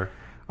owner.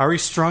 I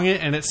restrung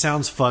it, and it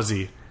sounds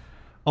fuzzy.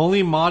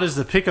 Only mod is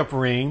the pickup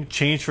ring,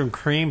 changed from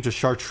cream to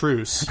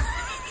chartreuse.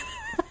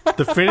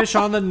 The finish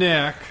on the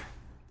neck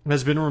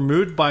has been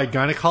removed by a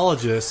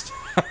gynecologist,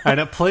 and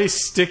it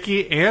plays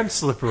sticky and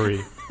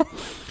slippery.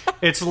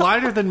 It's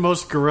lighter than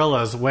most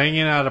gorillas, weighing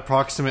in at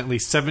approximately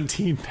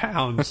 17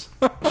 pounds.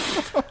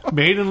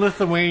 Made in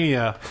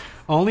Lithuania.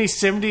 Only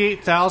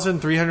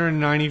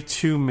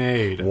 78,392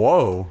 made.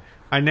 Whoa.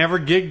 I never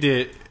gigged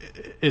it.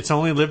 It's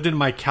only lived in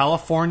my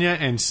California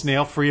and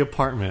snail-free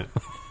apartment.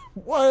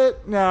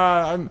 What?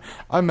 Nah,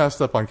 I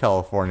messed up on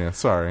California.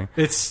 Sorry.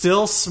 It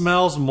still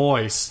smells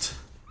moist.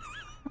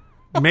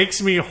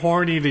 Makes me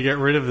horny to get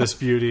rid of this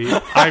beauty.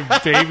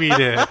 I've babied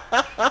it.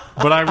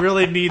 But I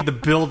really need the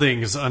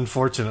buildings,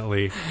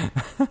 unfortunately.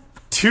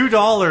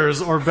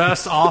 $2 or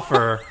best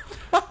offer.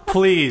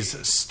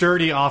 Please,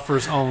 sturdy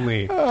offers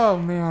only. Oh,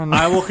 man.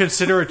 I will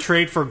consider a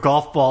trade for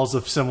golf balls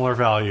of similar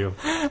value.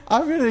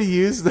 I'm going to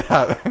use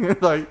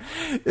that. Like,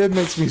 it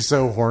makes me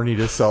so horny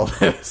to sell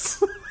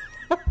this.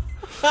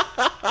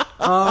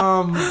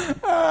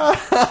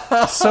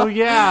 So,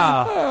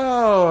 yeah.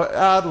 Oh,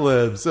 ad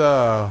libs.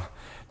 Oh.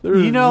 They're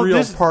a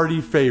real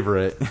party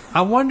favorite.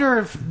 I wonder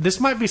if this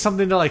might be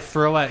something to like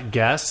throw at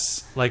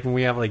guests, like when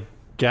we have like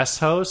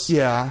guest hosts.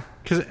 Yeah.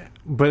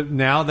 But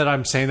now that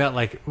I'm saying that,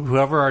 like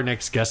whoever our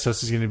next guest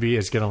host is going to be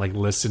is going to like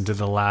listen to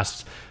the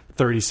last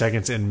 30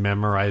 seconds and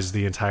memorize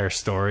the entire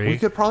story. We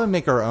could probably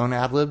make our own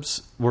ad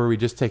libs where we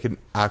just take an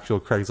actual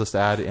Craigslist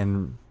ad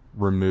and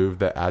remove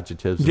the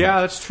adjectives.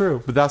 Yeah, that's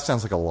true. But that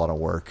sounds like a lot of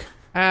work.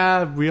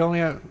 We only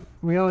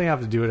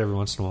have to do it every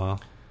once in a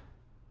while.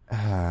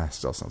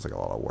 Still sounds like a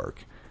lot of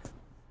work.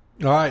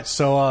 All right,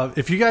 so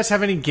if you guys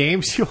have any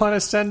games you want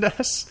to send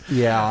us,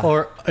 Yeah.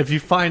 or if you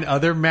find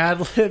other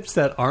Mad Libs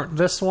that aren't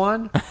this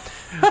one,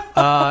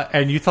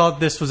 and you thought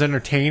this was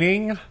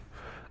entertaining,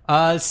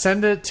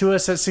 send it to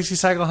us at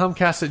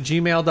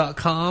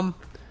 60cyclehumcast@gmail.com.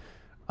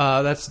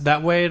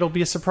 That way it'll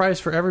be a surprise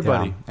for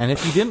everybody. Yeah. And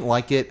if you didn't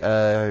like it,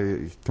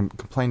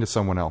 complain to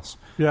someone else.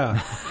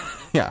 Yeah.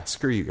 Yeah,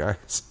 screw you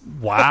guys.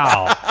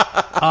 Wow.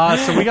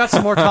 So we got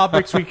some more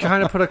topics. We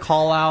kind of put a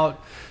call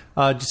out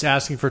just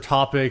asking for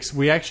topics.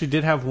 We actually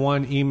did have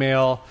one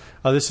email.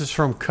 This is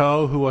from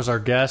Ko, who was our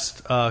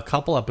guest a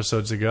couple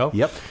episodes ago.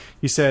 Yep.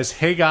 He says,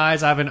 "Hey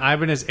guys, I have an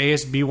Ibanez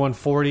ASB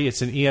 140.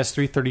 It's an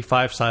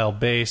ES335 style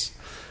bass.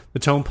 The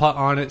tone pot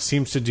on it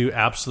seems to do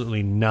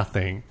absolutely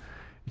nothing.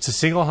 It's a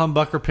single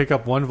humbucker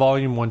pickup, one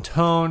volume, one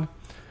tone.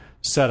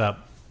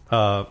 Setup.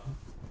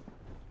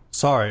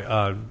 Sorry,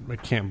 I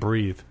can't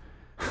breathe.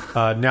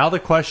 Now the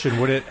question,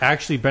 would it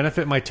actually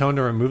benefit my tone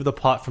to remove the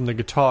pot from the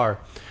guitar?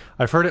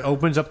 I've heard it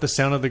opens up the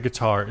sound of the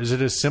guitar. Is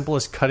it as simple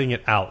as cutting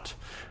it out?"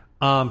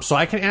 So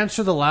I can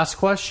answer the last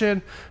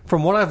question.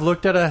 From what I've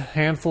looked at a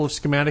handful of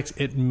schematics,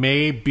 it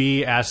may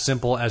be as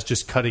simple as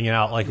just cutting it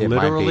out. Like It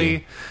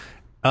literally.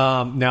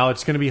 Now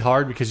it's going to be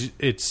hard because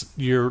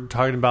you're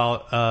talking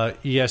about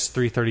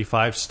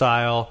ES335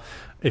 style.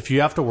 If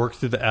you have to work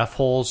through the F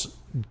holes,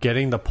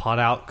 getting the pot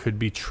out could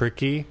be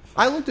tricky.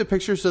 I looked at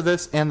pictures of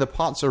this, and the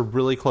pots are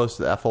really close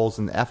to the F holes,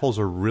 and the F holes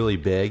are really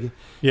big.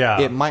 Yeah.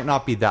 It might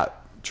not be that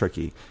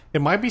tricky.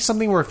 It might be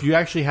something where if you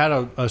actually had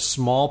a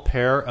small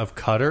pair of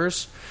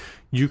cutters,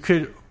 you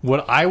could.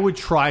 What I would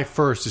try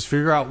first is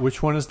figure out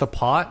which one is the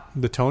pot,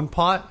 the tone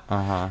pot,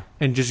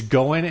 and just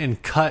go in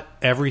and cut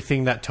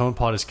everything that tone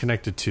pot is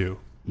connected to.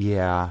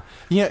 Yeah.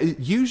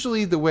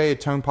 Usually the way a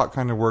tone pot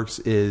kind of works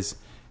is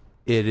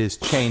it is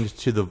chained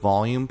to the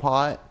volume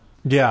pot.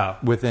 Yeah.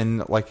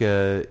 Within like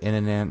an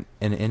in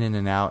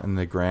and out in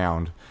the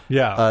ground.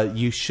 Yeah.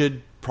 You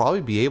should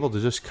probably be able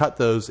to just cut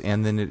those,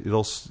 and then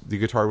the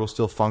guitar will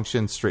still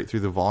function straight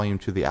through the volume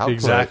to the output.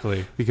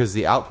 Exactly. Because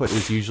the output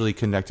is usually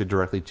connected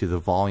directly to the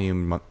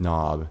volume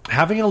knob.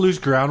 Having a loose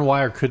ground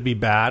wire could be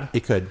bad.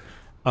 It could.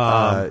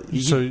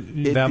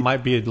 That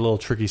might be a little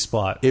tricky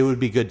spot. It would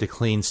be good to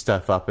clean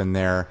stuff up in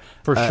there.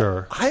 For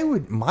sure.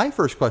 My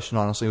first question,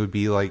 honestly, would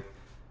be like,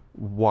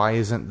 why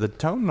isn't the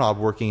tone knob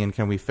working, and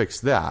can we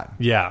fix that?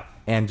 Yeah.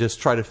 And just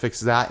try to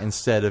fix that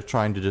instead of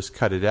trying to just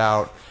cut it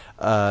out.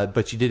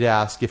 But you did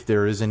ask if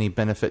there is any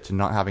benefit to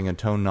not having a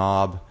tone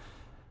knob.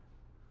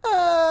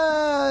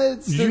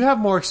 You have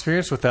more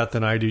experience with that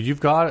than I do. You've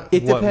got,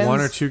 one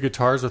or two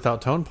guitars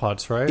without tone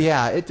pots, right?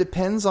 Yeah, it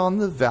depends on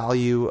the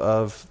value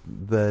of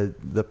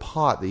the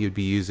pot that you'd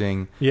be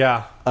using.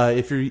 Yeah.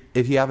 If you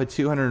have a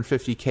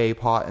 250K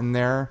pot in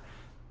there,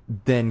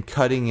 then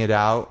cutting it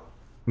out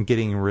and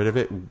getting rid of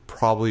it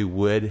probably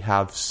would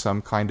have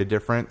some kind of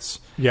difference.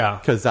 Yeah.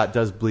 Because that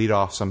does bleed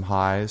off some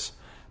highs.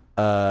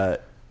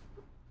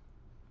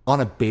 On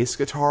a bass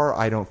guitar,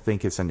 I don't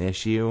think it's an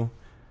issue.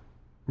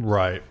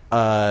 Right.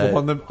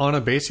 On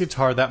a bass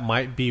guitar, that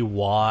might be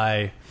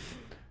why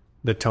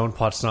the tone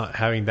pot's not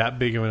having that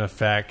big of an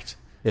effect.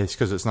 It's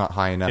because it's not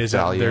high enough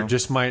value.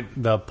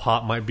 The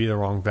pot might be the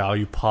wrong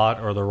value pot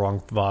or the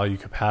wrong value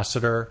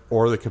capacitor.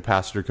 Or the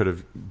capacitor could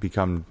have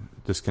become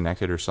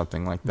disconnected or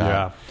something like that.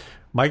 Yeah.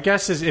 My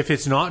guess is if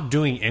it's not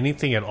doing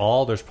anything at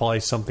all, there's probably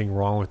something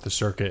wrong with the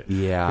circuit.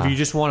 Yeah. If you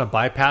just want to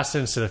bypass it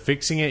instead of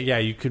fixing it, yeah,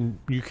 you can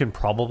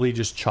probably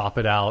just chop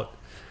it out.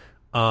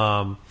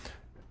 Going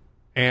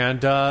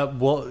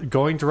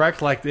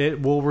direct like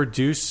it will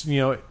reduce,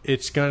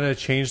 it's going to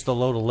change the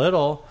load a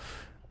little.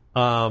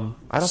 I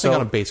don't think on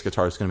a bass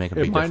guitar it's going to make a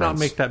big difference. It might not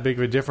make that big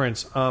of a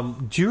difference.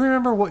 Do you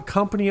remember what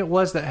company it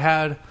was that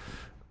had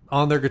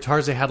on their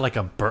guitars? They had like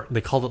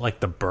they called it like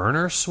the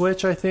burner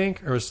switch, I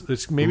think, or it's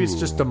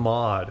just a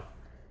mod.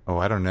 Oh,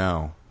 I don't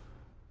know.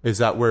 Is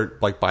that where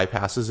it like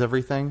bypasses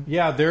everything?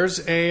 Yeah,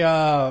 there's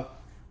a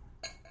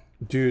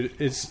dude.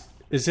 Is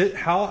it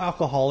how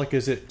alcoholic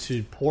is it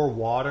to pour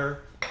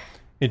water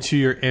into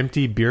your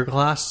empty beer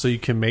glass so you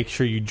can make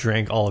sure you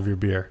drank all of your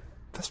beer?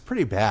 That's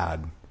pretty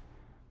bad.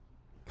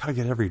 Gotta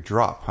get every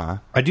drop, huh?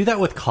 I do that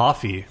with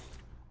coffee.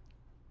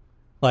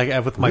 Like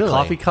with my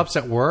coffee cups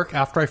at work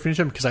after I finish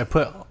them, because I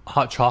put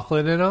hot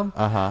chocolate in them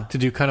to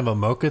do kind of a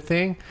mocha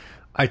thing.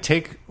 I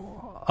take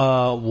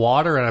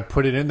water and I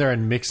put it in there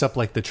and mix up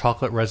like the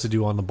chocolate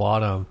residue on the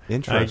bottom.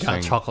 Interesting. And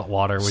I got chocolate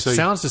water, which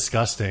sounds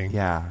disgusting.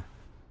 Yeah.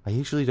 I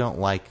usually don't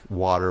like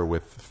water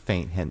with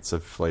faint hints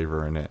of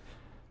flavor in it.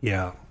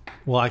 Yeah.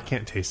 Well, I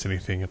can't taste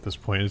anything at this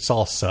point. It's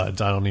all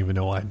suds. I don't even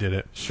know why I did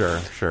it. Sure.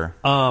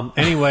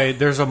 Anyway,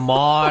 there's a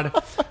mod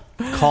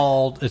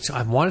called,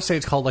 I want to say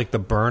it's called like the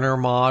burner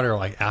mod or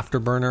like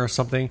afterburner or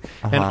something.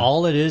 And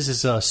all it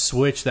is a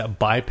switch that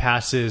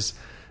bypasses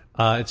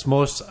I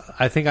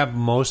think I've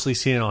mostly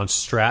seen it on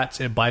Strats.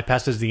 It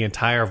bypasses the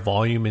entire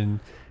volume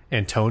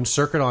and tone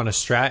circuit on a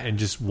Strat and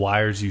just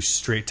wires you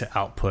straight to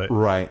output.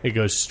 Right. It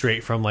goes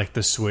straight from like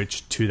the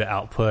switch to the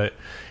output,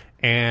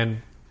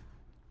 and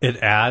it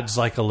adds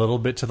like a little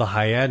bit to the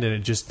high end, and it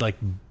just like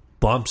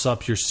bumps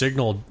up your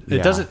signal.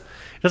 It doesn't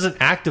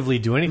actively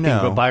do anything,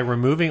 but by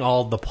removing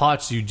all the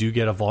pots, you do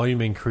get a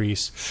volume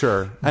increase.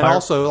 Sure. And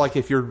also, like,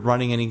 if you're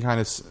running any kind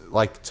of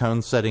like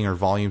tone setting or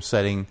volume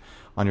setting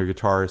on your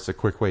guitar, it's a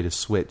quick way to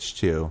switch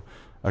to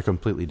a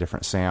completely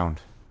different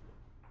sound.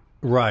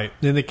 Right.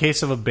 In the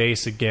case of a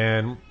bass,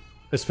 again,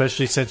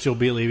 especially since you'll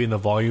be leaving the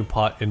volume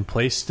pot in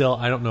place still,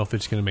 I don't know if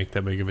it's going to make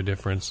that big of a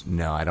difference.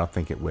 No, I don't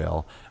think it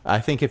will. I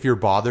think if you're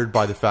bothered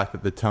by the fact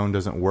that the tone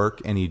doesn't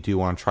work and you do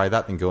want to try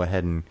that, then go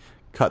ahead and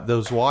cut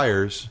those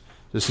wires.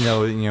 Just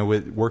know,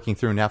 with working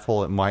through an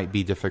F-hole, it might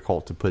be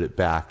difficult to put it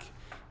back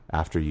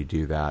after you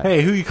do that.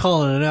 Hey, who you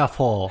calling an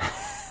F-hole?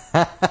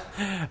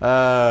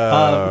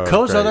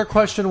 Co's other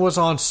question was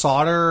on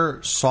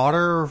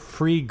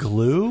solder-free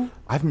glue.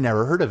 I've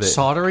never heard of it.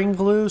 Soldering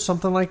glue,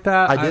 something like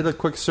that. I did a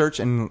quick search,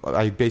 and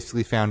I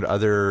basically found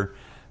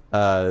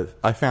I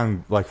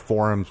found like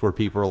forums where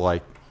people are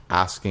like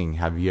asking,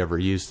 "Have you ever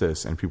used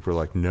this?" And people are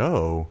like,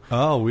 "No."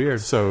 Oh,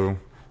 weird. So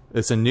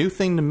it's a new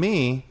thing to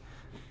me.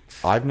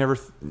 I've never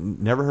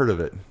heard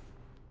of it.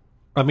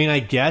 I mean,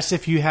 I guess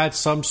if you had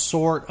some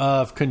sort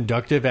of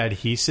conductive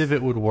adhesive,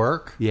 it would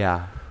work.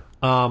 Yeah.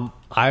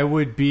 I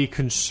would be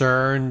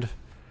concerned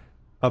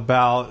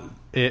about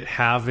it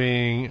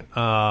having.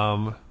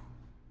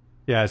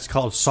 It's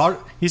called solder.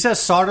 He says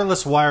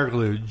solderless wire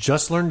glue.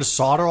 Just learned to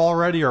solder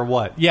already, or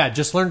what? Yeah,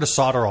 just learned to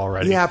solder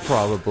already. Yeah,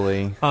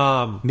 probably.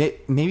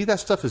 Maybe that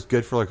stuff is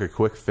good for like a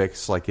quick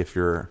fix, like if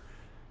you're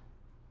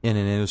in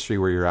an industry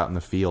where you're out in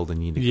the field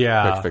and you need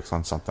a quick fix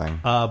on something.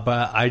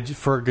 But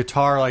for a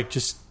guitar, like,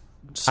 just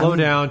slow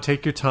down,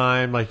 take your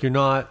time. Like, you're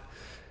not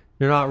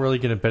really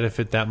going to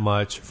benefit that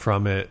much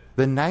from it.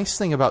 The nice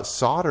thing about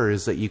solder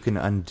is that you can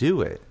undo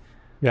it.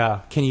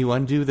 Yeah. Can you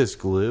undo this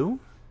glue?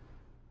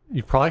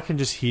 You probably can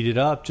just heat it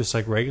up just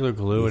like regular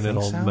glue and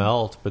it'll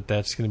melt, but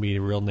that's going to be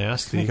real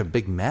nasty. Make a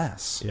big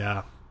mess.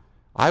 Yeah.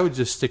 I would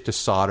just stick to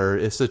solder.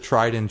 It's a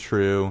tried and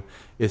true.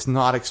 It's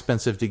not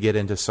expensive to get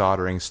into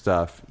soldering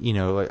stuff.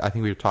 I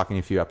think we were talking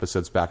a few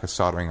episodes back. A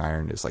soldering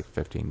iron is like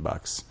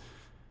 $15.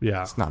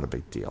 Yeah. It's not a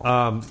big deal.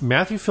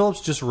 Matthew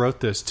Phillips just wrote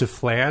this. To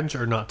flange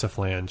or not to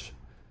flange?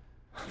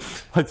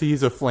 Like, to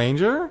use a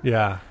flanger?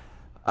 Yeah.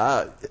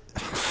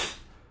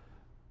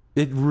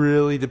 It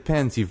really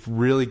depends. You've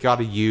really got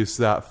to use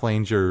that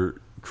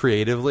flanger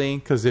creatively,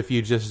 because if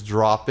you just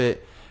drop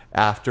it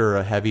after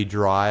a heavy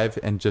drive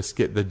and just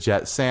get the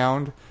jet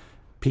sound,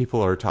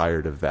 people are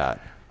tired of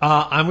that.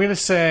 I'm going to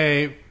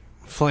say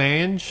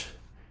flange,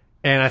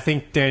 and I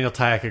think Daniel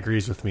Tyack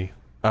agrees with me.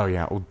 Oh,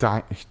 yeah. Well,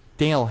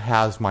 Daniel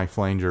has my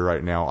flanger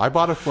right now. I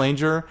bought a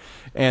flanger,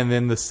 and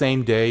then the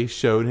same day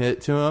showed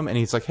it to him, and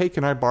he's like, "Hey,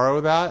 can I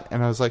borrow that?"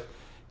 And I was like,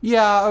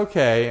 "Yeah,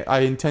 okay."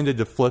 I intended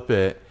to flip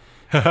it,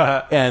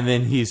 and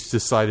then he's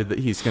decided that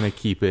he's going to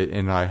keep it,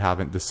 and I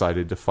haven't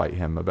decided to fight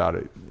him about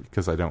it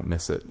because I don't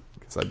miss it,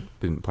 because I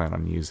didn't plan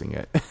on using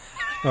it.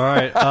 All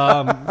right.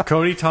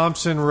 Cody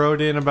Thompson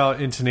wrote in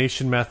about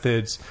intonation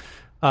methods.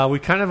 We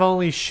kind of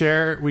only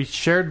shared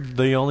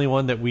the only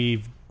one that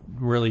we've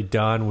really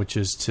done, which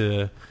is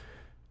to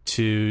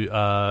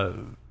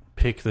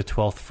pick the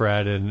 12th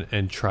fret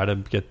and try to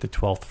get the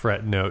 12th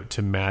fret note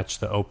to match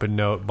the open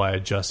note by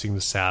adjusting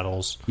the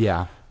saddles.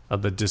 Yeah.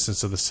 The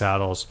distance of the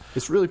saddles.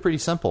 It's really pretty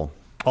simple.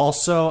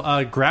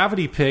 Also,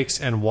 gravity picks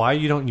and why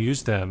you don't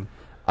use them.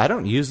 I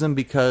don't use them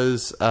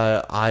because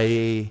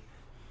I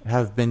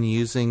have been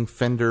using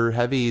Fender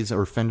heavies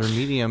or Fender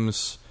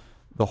mediums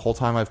the whole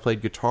time I've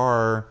played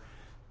guitar,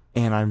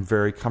 and I'm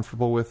very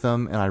comfortable with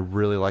them, and I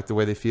really like the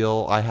way they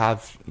feel. I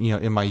have,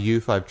 in my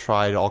youth, I've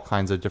tried all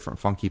kinds of different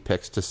funky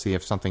picks to see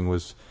if something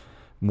was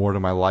more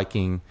to my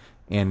liking,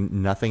 and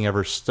nothing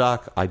ever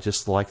stuck. I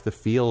just like the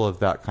feel of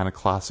that kind of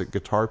classic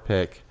guitar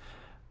pick.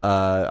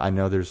 I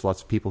know there's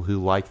lots of people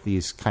who like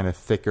these kind of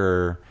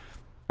thicker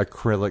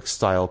acrylic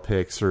style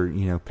picks,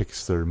 or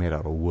picks that are made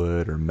out of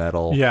wood or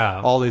metal. Yeah,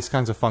 all these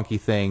kinds of funky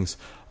things.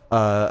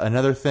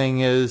 Another thing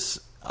is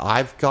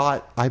I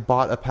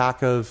bought a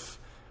pack of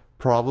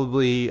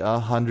probably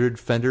 100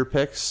 Fender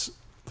picks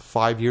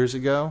 5 years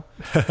ago,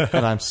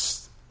 and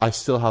I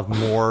still have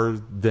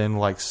more than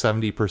like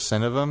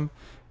 70% of them.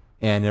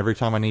 And every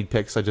time I need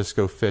picks, I just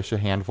go fish a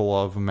handful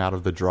of them out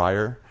of the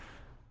dryer.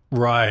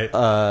 Right.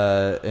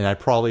 And I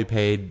probably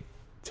paid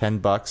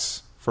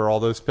 $10 for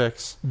all those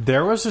picks.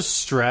 There was a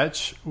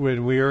stretch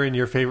when we were in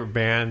your favorite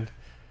band.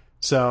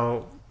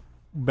 So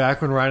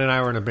back when Ryan and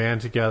I were in a band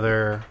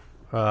together,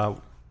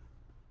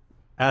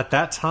 at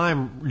that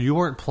time, you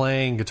weren't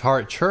playing guitar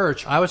at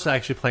church. I was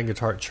actually playing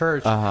guitar at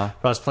church, but I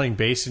was playing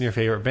bass in your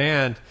favorite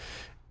band.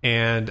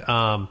 And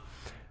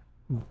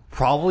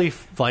probably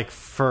like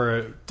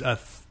for a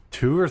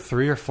 2 or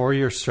 3 or 4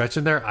 year stretch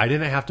in there, I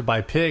didn't have to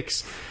buy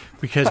picks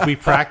because we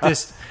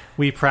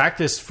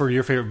practiced for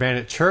Your Favorite Band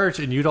at church,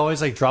 and you'd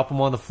always like drop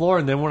them on the floor,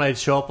 and then when I'd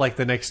show up like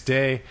the next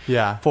day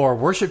for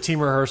worship team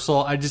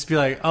rehearsal, I'd just be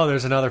like, oh,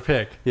 there's another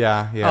pick.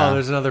 Yeah. Oh,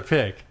 there's another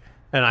pick.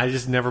 And I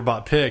just never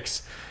bought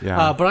picks.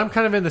 Yeah. But I'm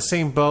kind of in the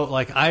same boat.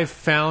 Like, I've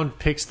found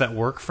picks that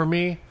work for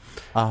me.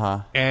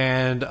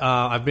 And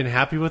I've been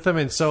happy with them.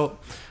 And so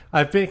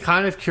I've been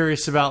kind of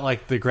curious about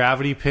like the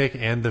gravity pick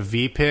and the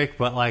V pick,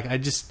 but like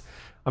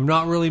I'm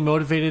not really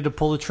motivated to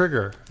pull the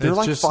trigger. They're it's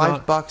like just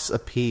 $5 a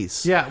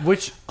piece. Yeah,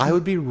 which I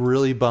would be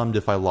really bummed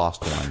if I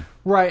lost one.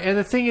 Right, and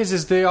the thing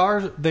is they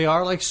are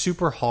like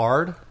super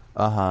hard.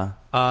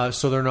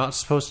 So they're not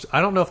supposed to.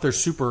 I don't know if they're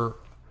super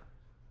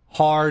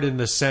hard in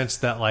the sense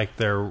that like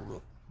they're,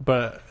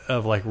 but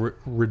of like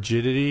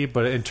rigidity.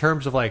 But in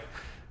terms of like,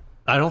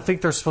 I don't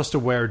think they're supposed to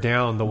wear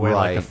down the way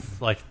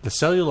like the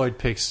celluloid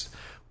picks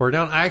wear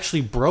down. I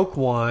actually broke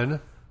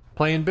one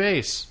playing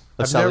bass.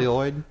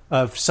 Celluloid?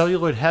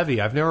 Celluloid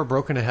heavy. I've never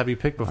broken a heavy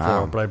pick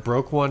before, but I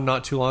broke one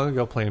not too long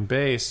ago playing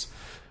bass.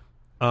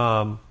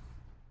 And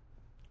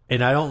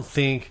I don't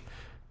think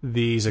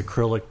these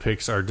acrylic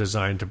picks are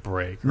designed to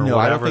break. Or no,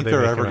 I don't think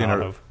they're ever going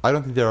to. I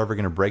don't think they're ever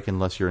going to break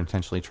unless you're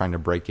intentionally trying to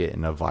break it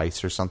in a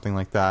vise or something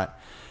like that.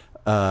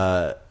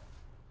 But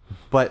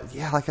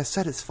yeah, like I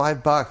said, it's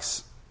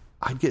 $5.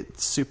 I'd get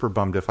super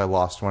bummed if I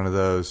lost one of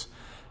those.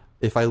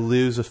 If I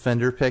lose a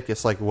Fender pick,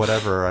 it's like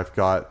whatever. I've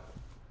got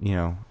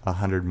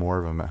 100 more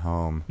of them at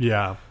home.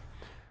 Yeah.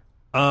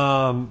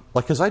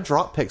 Like, because I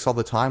drop picks all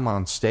the time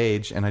on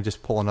stage, and I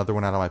just pull another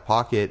one out of my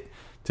pocket.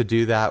 To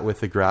do that with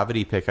the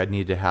gravity pick, I'd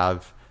need to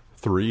have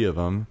 3 of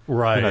them.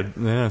 Right. And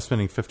then I'm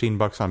spending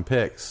 $15 on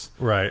picks.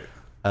 Right.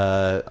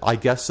 I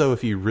guess so.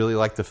 If you really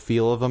like the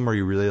feel of them, or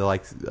you really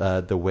like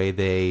the way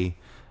they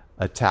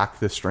attack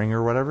the string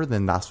or whatever,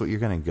 then that's what you're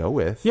going to go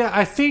with. Yeah,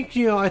 I think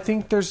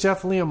there's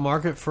definitely a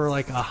market for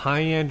like a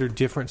high end or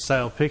different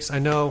style picks. I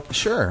know.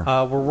 Sure.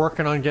 We're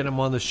working on getting them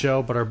on the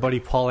show, but our buddy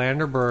Paul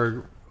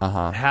Anderberg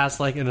has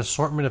like an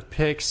assortment of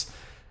picks.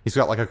 He's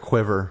got like a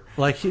quiver.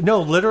 Like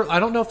literally, I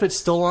don't know if it's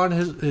still on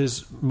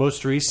his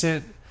most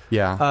recent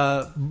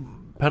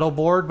pedal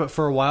board, but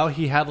for a while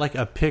he had like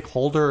a pick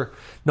holder,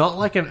 not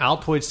like an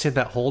Altoids tin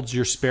that holds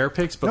your spare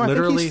picks, but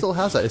literally I think he still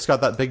has that. It's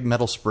got that big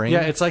metal spring.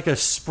 Yeah, it's like a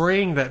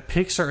spring that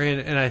picks are in,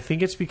 and I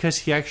think it's because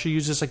he actually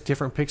uses like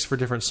different picks for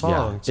different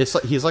songs. Yeah. It's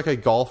like he's like a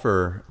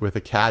golfer with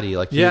a caddy.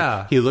 Like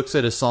he looks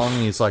at a song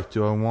and he's like,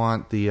 "Do I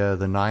want the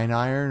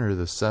 9-iron or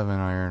the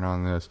 7-iron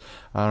on this?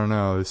 I don't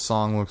know. This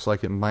song looks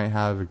like it might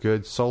have a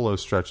good solo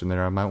stretch in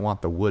there. I might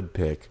want the wood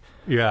pick.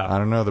 Yeah, I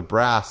don't know the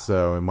brass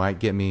though. It might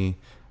get me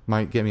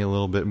a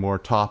little bit more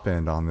top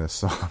end on this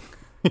song."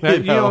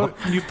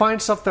 You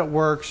find stuff that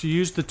works. You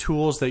use the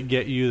tools that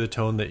get you the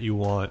tone that you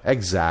want.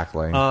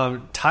 Exactly.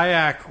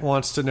 Tyak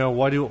wants to know,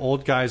 why do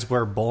old guys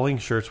wear bowling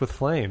shirts with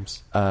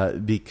flames?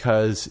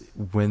 Because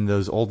when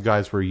those old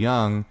guys were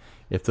young,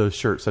 if those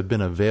shirts had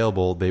been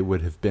available, they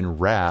would have been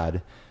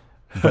rad.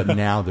 But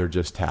now they're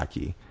just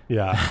tacky.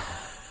 Yeah.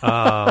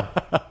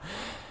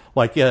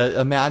 Like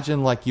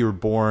imagine like you were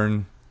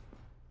born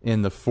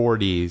in the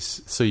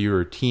 40s, so you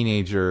were a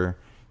teenager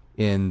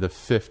in the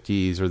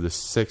 50s or the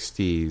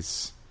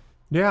 60s.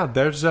 Yeah,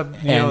 there's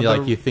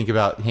you think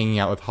about hanging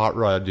out with hot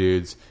rod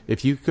dudes.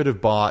 If you could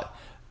have bought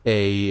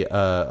a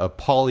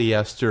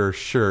polyester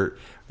shirt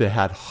that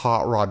had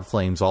hot rod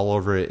flames all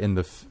over it in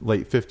the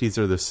late 50s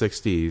or the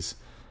 60s,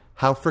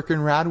 how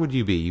freaking rad would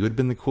you be? You would have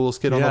been the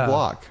coolest kid on the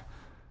block.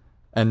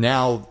 And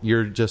now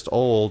you're just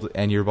old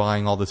and you're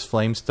buying all this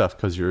flame stuff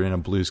because you're in a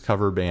blues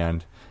cover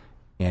band,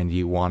 and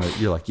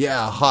you're like,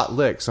 yeah, hot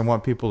licks. I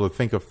want people to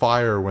think of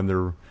fire when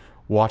they're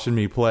watching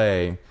me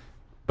play.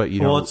 But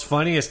what's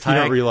funny is you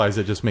don't realize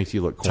it just makes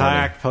you look corny.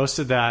 Tyak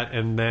posted that,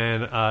 and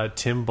then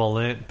Tim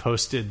Bulent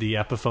posted the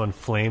Epiphone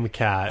Flame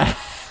Cat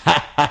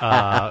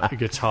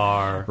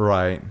guitar.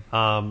 Right.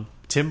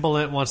 Tim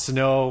Bulent wants to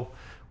know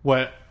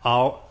what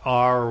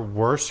our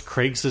worst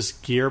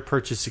Craigslist gear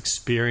purchase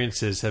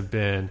experiences have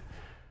been.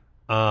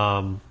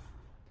 I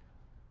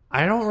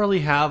don't really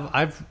have.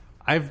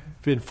 I've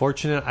been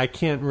fortunate. I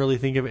can't really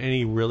think of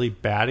any really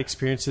bad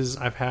experiences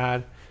I've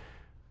had.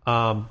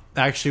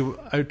 Actually,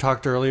 I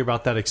talked earlier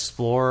about that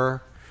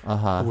Explorer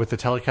with the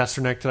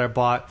Telecaster neck that I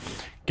bought.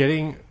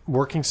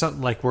 Working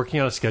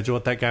on a schedule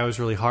with that guy was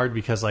really hard,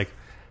 because like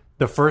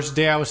the first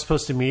day I was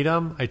supposed to meet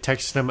him, I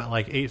texted him at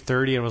like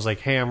 8:30 and was like,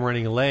 "Hey, I'm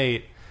running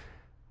late.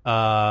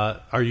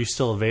 Are you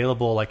still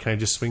available? Like, can I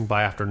just swing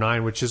by after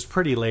 9?" Which is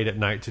pretty late at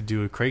night to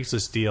do a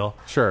Craigslist deal.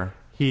 Sure.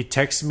 He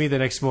texted me the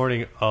next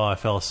morning, "Oh, I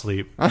fell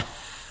asleep."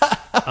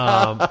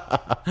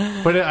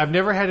 But I've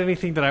never had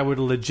anything that I would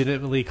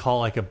legitimately call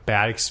like a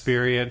bad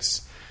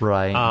experience.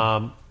 Right.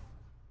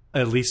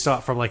 At least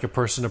not from like a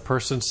person to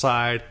person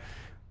side.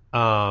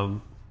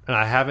 And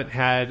I haven't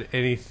had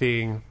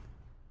anything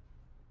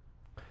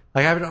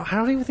like I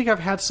don't even think I've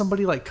had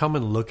somebody like come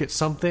and look at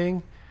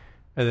something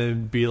and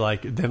then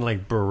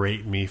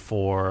berate me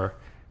for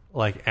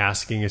like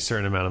asking a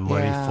certain amount of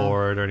money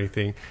for it or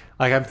anything.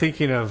 Like I'm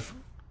thinking of,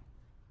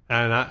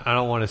 and I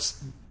don't want to.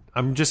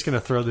 I'm just going to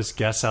throw this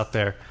guess out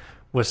there.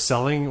 Was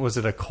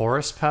it a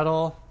chorus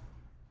pedal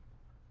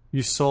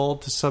you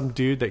sold to some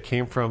dude that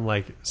came from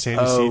like San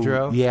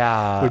Ysidro?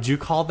 Yeah. Would you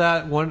call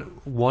that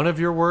one of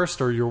your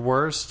worst or your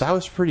worst? That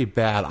was pretty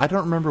bad. I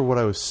don't remember what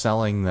I was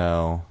selling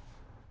though.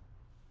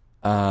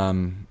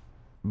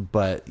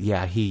 But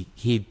yeah,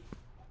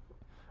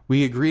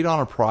 we agreed on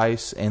a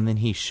price, and then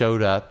he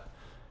showed up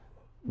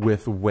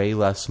with way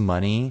less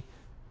money,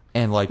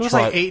 and like It was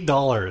like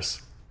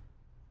 $8.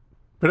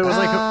 But it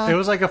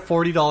was like a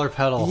 $40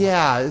 pedal.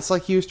 Yeah, it's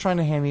like he was trying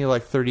to hand me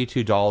like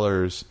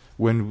 $32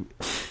 when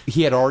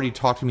he had already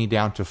talked me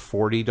down to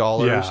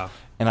 $40. Yeah.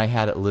 And I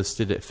had it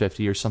listed at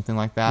 50 or something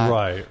like that.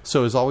 Right. So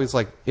it was always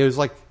like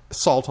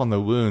salt on the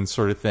wound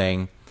sort of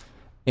thing.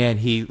 And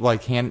he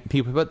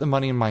put the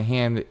money in my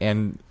hand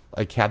and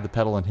like had the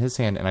pedal in his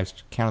hand, and I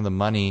counted the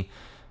money,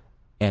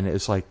 and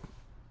it's like,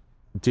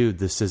 dude,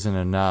 this isn't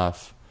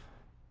enough.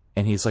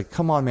 And he's like,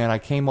 come on, man, I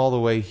came all the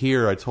way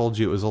here. I told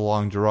you it was a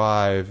long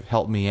drive.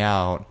 Help me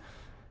out. And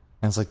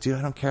I was like, dude,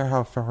 I don't care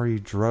how far you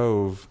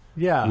drove.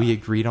 Yeah. We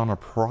agreed on a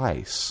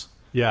price.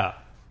 Yeah.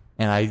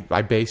 And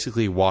I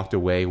basically walked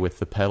away with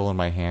the pedal in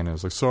my hand. I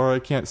was like, sorry, I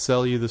can't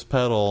sell you this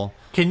pedal.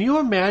 Can you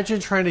imagine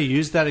trying to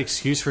use that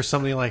excuse for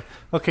something like,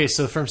 okay,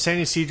 so from San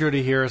Ysidro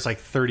to here is like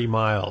 30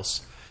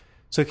 miles.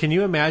 So can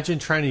you imagine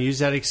trying to use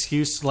that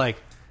excuse like,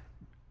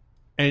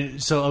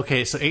 and so,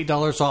 okay, so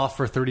 $8 off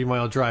for a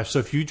 30-mile drive. So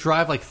if you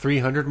drive like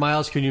 300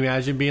 miles, can you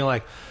imagine being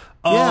like,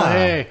 oh, Yeah.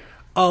 hey,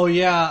 oh,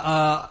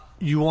 yeah,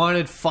 you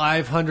wanted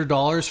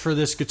 $500 for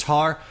this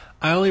guitar?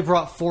 I only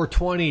brought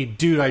 $420.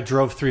 Dude, I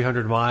drove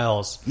 300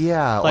 miles.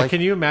 Yeah. Like, can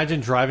you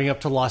imagine driving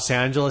up to Los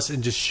Angeles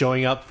and just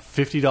showing up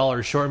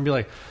 $50 short and be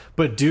like,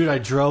 but dude, I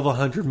drove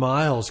 100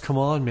 miles. Come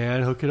on,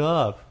 man, hook it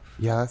up.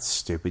 Yeah, that's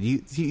stupid.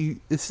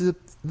 This is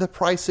the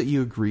price that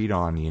you agreed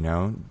on, you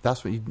know?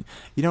 That's what you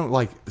don't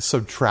like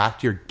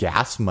subtract your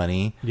gas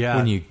money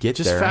when you get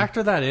just there. Just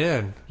factor that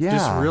in. Yeah.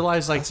 Just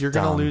realize like you're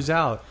going to lose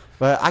out.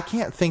 But I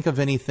can't think of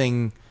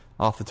anything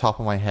off the top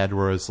of my head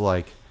where it's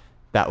like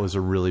that was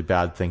a really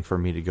bad thing for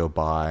me to go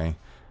buy.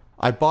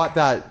 I bought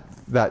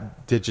that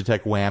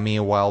Digitech Whammy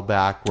a while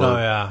back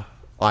where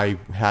I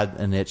had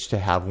an itch to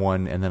have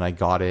one, and then I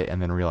got it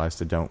and then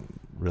realized I don't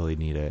really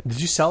need it.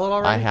 Did you sell it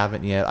already? I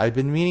haven't yet. I've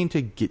been meaning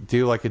to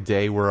do like a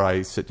day where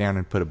I sit down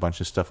and put a bunch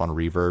of stuff on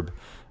reverb.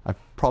 I've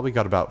probably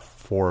got about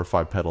 4 or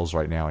 5 pedals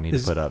right now I need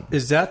to put up.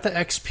 Is that the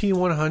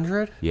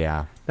XP100?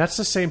 Yeah. That's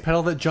the same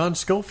pedal that John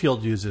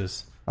Schofield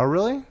uses. Oh,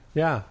 really?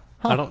 Yeah.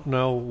 Huh. I don't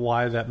know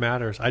why that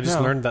matters. I just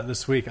learned that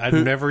this week. I've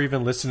never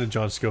even listened to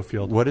John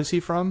Schofield. What is he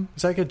from?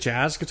 He's like a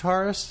jazz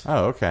guitarist.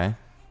 Oh, okay.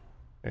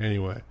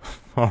 Anyway.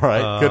 All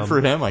right. Good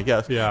for him, I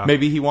guess. Yeah.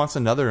 Maybe he wants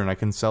another and I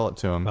can sell it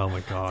to him. Oh,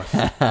 my gosh.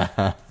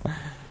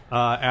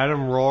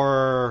 Adam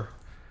Rohr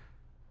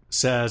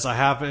says, I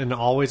have an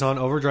always-on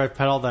overdrive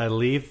pedal that I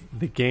leave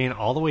the gain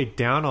all the way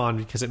down on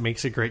because it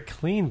makes a great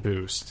clean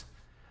boost.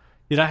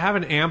 Yet I have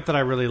an amp that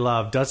I really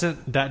love.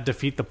 Doesn't that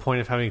defeat the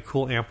point of having a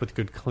cool amp with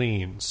good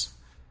cleans?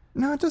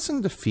 No, it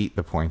doesn't defeat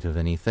the point of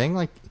anything.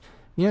 Like,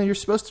 you know, you're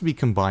supposed to be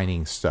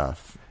combining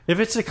stuff.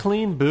 If it's a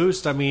clean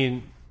boost, I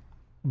mean,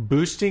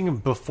 boosting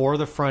before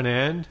the front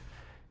end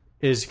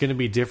is going to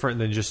be different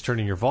than just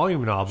turning your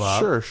volume knob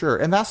up. Sure.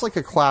 And that's like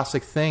a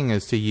classic thing,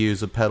 is to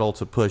use a pedal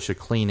to push a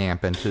clean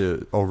amp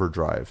into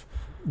overdrive.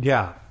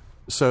 Yeah.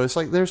 So it's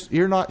like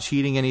you're not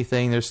cheating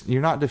anything.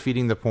 You're not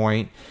defeating the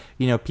point.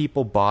 You know,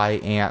 people buy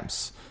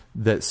amps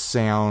that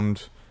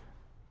sound,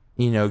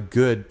 you know,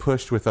 good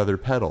pushed with other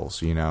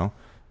pedals, you know.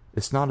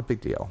 It's not a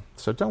big deal.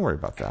 So don't worry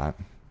about that.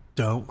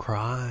 Don't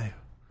cry.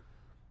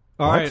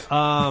 All right.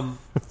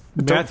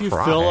 Matthew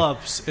cry.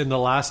 Phillips in the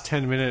last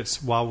 10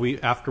 minutes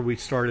after we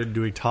started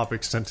doing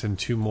topics sent in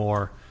 2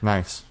 more.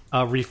 Nice.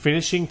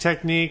 Refinishing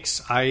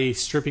techniques, i.e.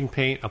 stripping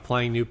paint,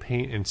 applying new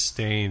paint, and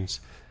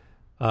stains.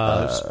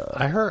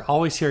 I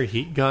always hear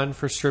heat gun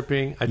for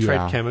stripping. I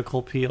tried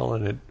chemical peel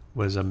and it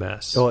was a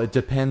mess. Well, it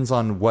depends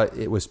on what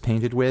it was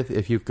painted with.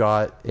 If you've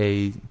got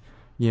a,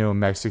 you know,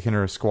 Mexican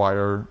or a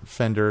Squire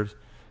fender,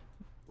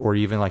 or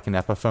even like an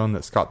Epiphone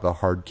that's got the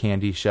hard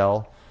candy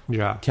shell,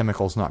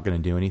 chemical's not going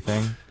to do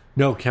anything.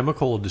 No,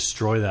 chemical will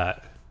destroy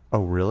that.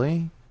 Oh,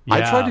 really? Yeah.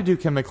 I tried to do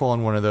chemical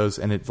on one of those,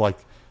 and it's like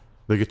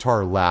the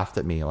guitar laughed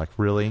at me. Like,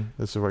 really?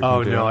 This is what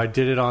you do? No, I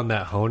did it on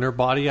that Honer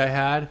body I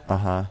had.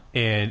 Uh-huh.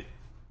 And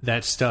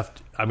that stuff,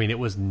 I mean, it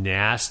was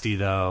nasty,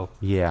 though.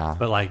 Yeah.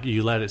 But, like,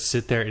 you let it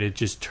sit there, and it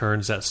just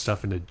turns that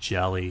stuff into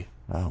jelly.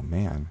 Oh,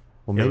 man.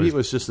 Well, maybe it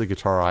was just the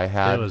guitar I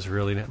had. It was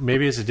really...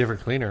 Maybe it's a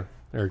different cleaner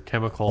or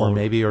chemical. Or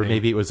maybe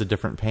it was a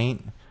different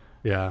paint.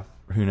 Yeah.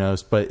 Who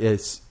knows? But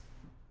it's...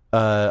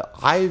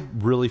 I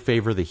really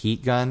favor the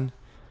heat gun.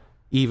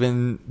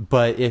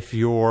 But if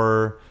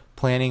you're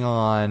planning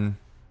on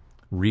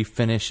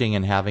refinishing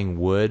and having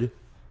wood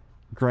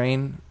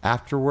grain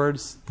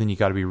afterwards, then you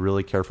got to be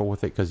really careful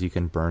with it because you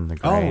can burn the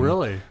grain. Oh,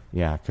 really?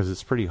 Yeah, because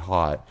it's pretty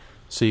hot.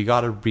 So you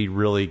got to be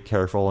really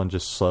careful and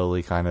just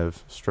slowly kind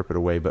of strip it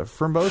away. But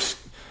for most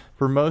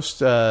For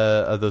most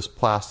of those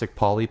plastic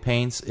poly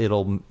paints,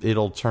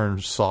 it'll turn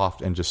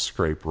soft and just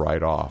scrape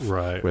right off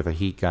with a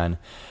heat gun.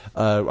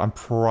 I'm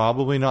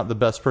probably not the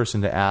best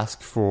person to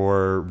ask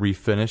for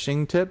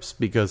refinishing tips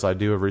because I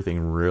do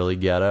everything really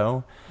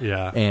ghetto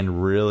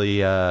and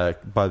really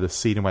by the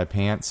seat of my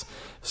pants.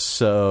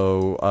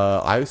 So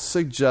I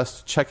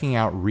suggest checking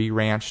out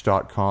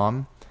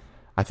reranch.com.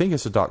 I think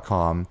it's a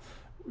 .com.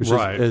 Which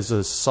is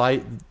a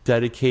site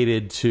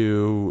dedicated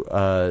to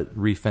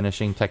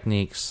refinishing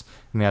techniques,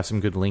 and they have some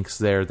good links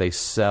there. They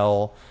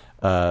sell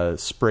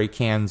spray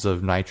cans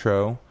of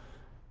nitro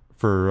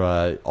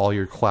for all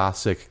your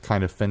classic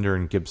kind of Fender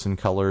and Gibson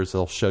colors.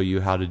 They'll show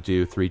you how to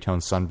do 3-tone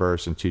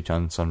sunburst and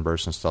 2-tone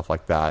sunburst and stuff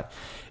like that.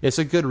 It's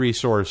a good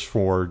resource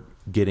for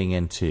getting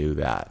into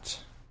that.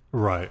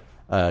 Right.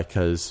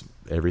 Because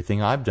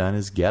everything I've done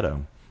is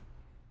ghetto.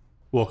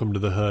 Welcome to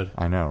the hood.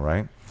 I know,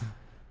 right?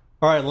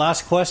 All right,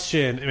 last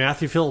question.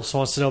 Matthew Phillips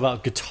wants to know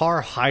about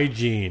guitar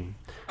hygiene.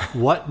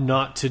 What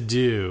not to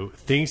do,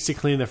 things to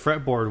clean the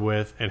fretboard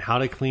with, and how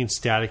to clean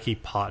staticky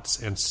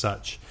pots and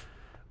such.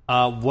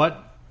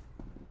 What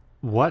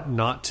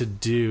not to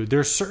do?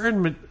 There's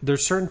certain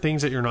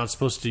things that you're not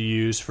supposed to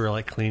use for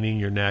like cleaning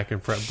your neck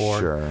and fretboard.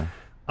 Sure.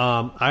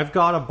 I've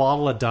got a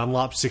bottle of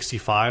Dunlop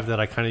 65 that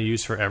I kind of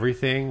use for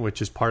everything,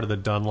 which is part of the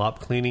Dunlop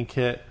cleaning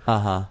kit.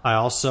 I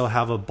also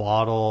have a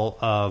bottle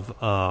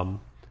of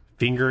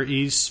finger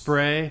ease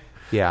spray,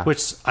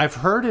 which I've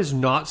heard is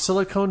not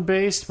silicone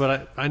based,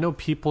 but I know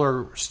people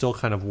are still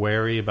kind of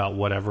wary about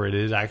whatever it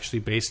is actually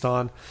based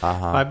on.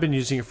 I've been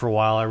using it for a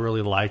while. I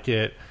really like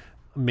it.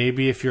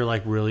 Maybe if you're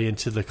like really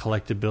into the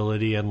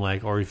collectability and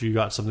like, or if you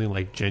got something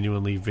like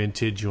genuinely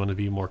vintage, you want to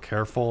be more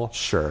careful.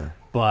 Sure.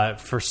 But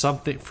for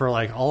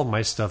like all of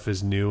my stuff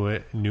is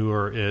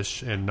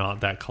newer-ish and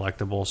not that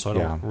collectible, so I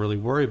don't really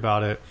worry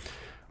about it.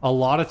 A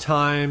lot of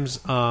times,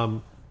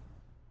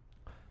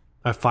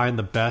 I find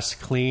the best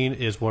clean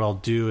is what I'll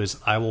do is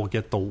I will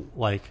get the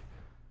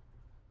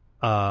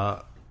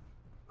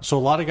so a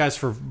lot of guys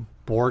for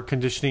board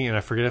conditioning, and I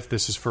forget if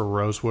this is for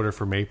rosewood or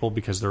for maple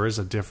because there is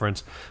a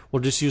difference.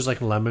 We'll just use like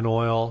lemon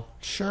oil.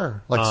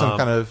 Sure. Like some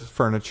kind of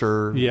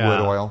furniture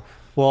wood oil.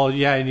 Well,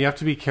 yeah, and you have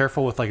to be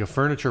careful with like a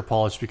furniture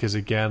polish because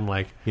again,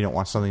 like you don't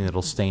want something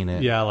that'll stain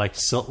it. Yeah, like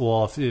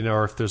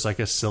if there's like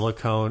a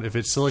silicone, if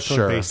it's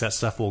silicone based, that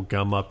stuff will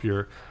gum up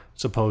your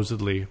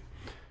supposedly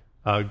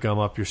gum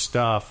up your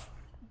stuff.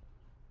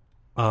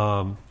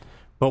 But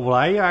what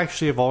I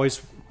actually have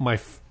always my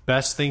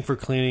best thing for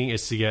cleaning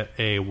is to get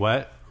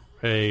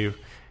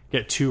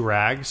get 2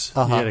 rags.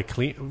 You get a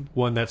clean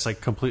one that's like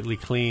completely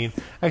clean.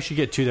 I actually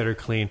get 2 that are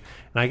clean,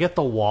 and I get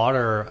the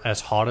water as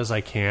hot as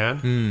I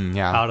can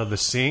out of the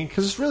sink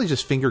because it's really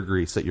just finger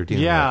grease that you're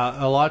dealing with.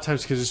 Yeah, a lot of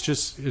times because it's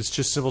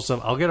just simple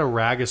stuff. I'll get a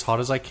rag as hot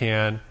as I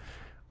can.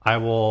 I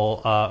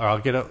will, or I'll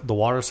get the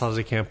water as hot as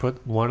I can.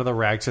 Put one of the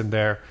rags in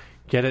there,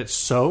 get it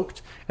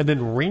soaked, and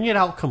then wring it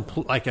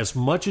out like as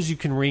much as you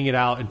can wring it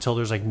out until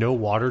there's like no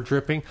water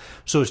dripping.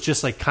 So it's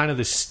just like kind of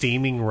the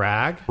steaming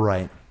rag,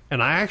 right?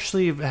 And I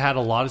actually have had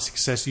a lot of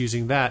success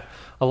using that.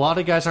 A lot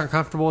of guys aren't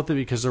comfortable with it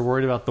because they're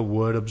worried about the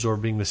wood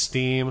absorbing the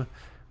steam.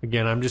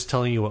 Again, I'm just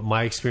telling you what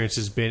my experience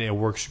has been. It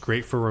works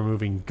great for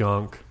removing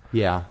gunk.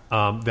 Yeah.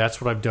 That's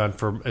what I've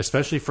done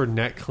especially for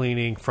neck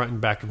cleaning, front and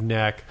back of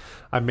neck.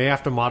 I may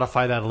have to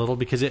modify that a little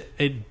because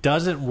it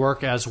doesn't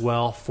work as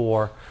well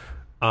for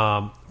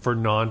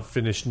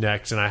non-finished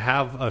necks. And I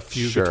have a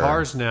few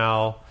guitars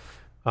now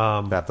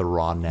that the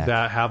raw neck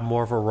that have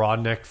more of a raw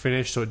neck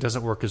finish, so it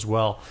doesn't work as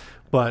well.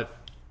 But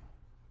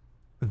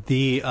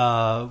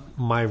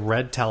my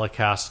red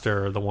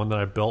Telecaster, the one that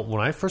I built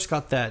when I first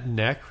got that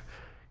neck,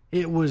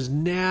 it was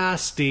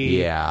nasty.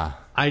 Yeah.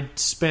 I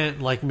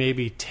spent like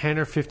maybe 10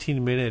 or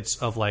 15 minutes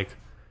of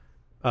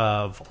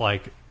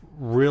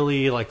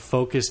really like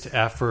focused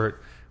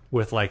effort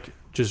with like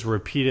just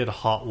repeated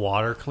hot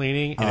water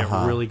cleaning, and it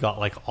really got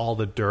like all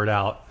the dirt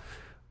out.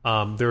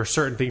 There were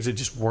certain things that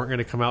just weren't going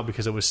to come out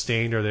because it was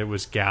stained or that it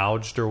was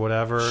gouged or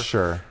whatever.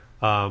 Sure.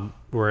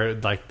 Where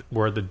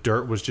the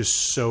dirt was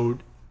just so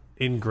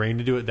ingrained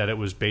into it that it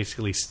was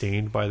basically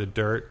stained by the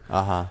dirt.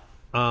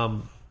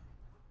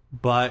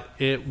 But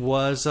it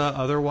was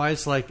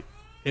otherwise like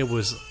it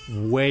was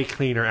way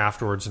cleaner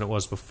afterwards than it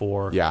was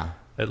before. Yeah.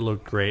 It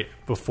looked great.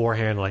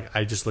 Beforehand, like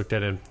I just looked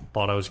at it and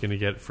thought I was going to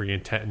get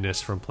freaking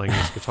tetanus from playing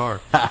this guitar.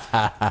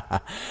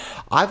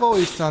 I've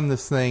always done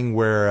this thing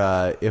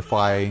where if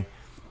I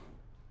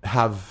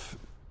have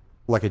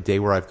like a day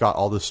where I've got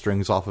all the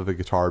strings off of a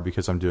guitar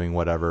because I'm doing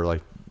whatever,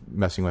 like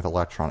messing with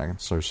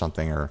electronics or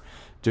something, or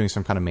doing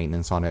some kind of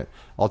maintenance on it,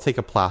 I'll take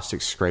a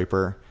plastic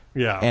scraper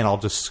and I'll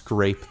just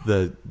scrape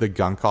the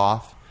gunk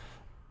off,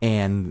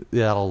 and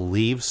that'll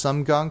leave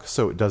some gunk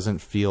so it doesn't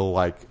feel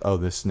like, oh,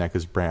 this neck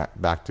is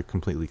back to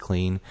completely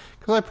clean,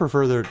 because I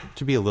prefer there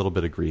to be a little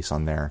bit of grease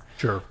on there.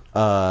 Sure.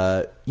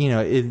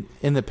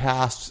 In the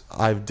past,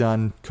 I've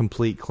done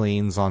complete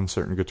cleans on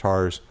certain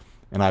guitars,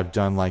 and I've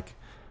done like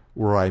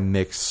where I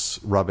mix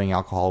rubbing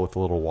alcohol with a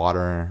little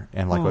water,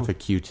 and like with a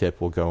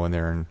Q-tip, we'll go in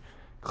there and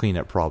clean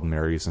up problem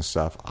areas and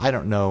stuff. I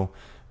don't know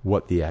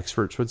what the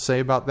experts would say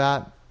about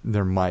that.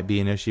 there might be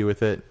an issue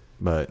with it,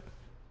 but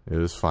it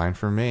was fine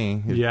for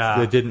me.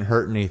 Yeah. It didn't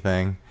hurt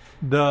anything.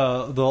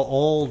 The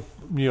old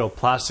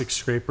plastic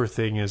scraper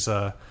thing is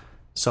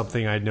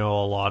something I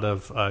know a lot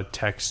of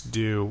techs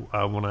do.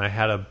 When I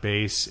had a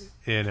bass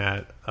in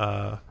at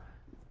a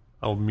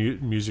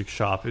music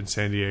shop in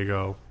San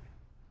Diego,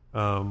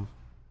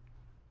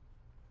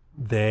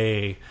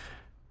 they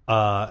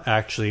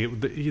actually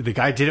the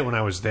guy did it when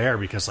I was there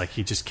because like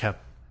he just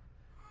kept.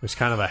 It was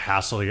kind of a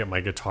hassle to get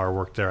my guitar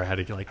work there. I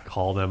had to like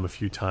call them a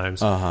few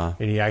times, and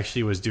he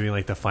actually was doing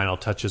like the final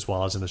touches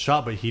while I was in the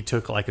shop. But he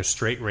took like a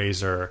straight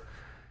razor.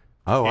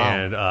 Oh wow!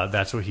 And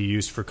that's what he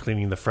used for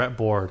cleaning the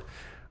fretboard.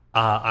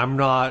 I'm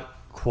not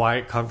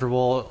quite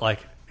comfortable like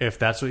if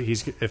that's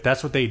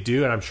what they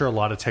do, and I'm sure a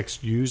lot of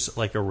techs use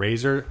like a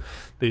razor.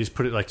 They just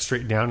put it like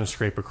straight down and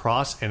scrape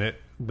across, and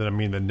the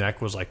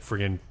neck was like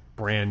friggin'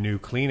 brand new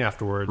clean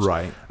afterwards.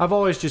 Right. I've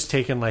always just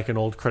taken like an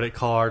old credit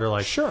card or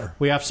like sure.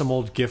 We have some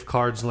old gift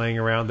cards laying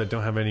around that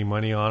don't have any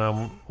money on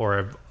them,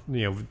 or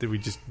we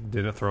just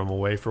didn't throw them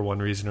away for one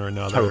reason or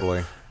another.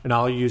 Totally. And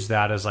I'll use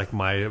that as like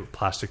my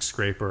plastic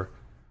scraper.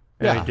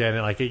 And again,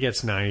 it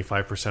gets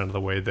 95% of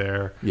the way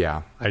there.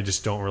 Yeah. I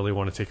just don't really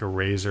want to take a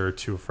razor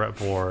to a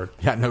fretboard.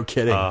 Yeah, no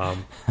kidding.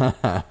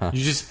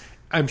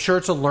 I'm sure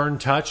it's a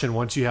learned touch, and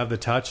once you have the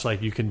touch,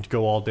 like you can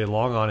go all day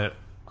long on it.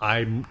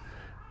 I'm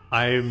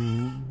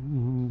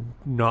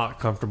not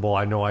comfortable.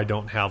 I know I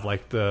don't have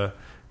like the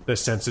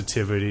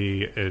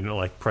sensitivity and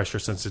like pressure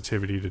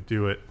sensitivity to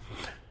do it.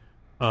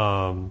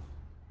 So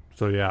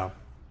yeah.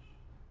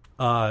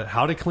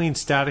 How to clean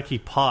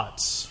staticky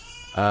pots.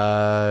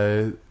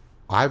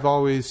 I've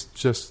always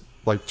just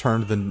like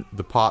turned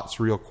the pots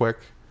real quick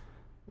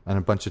and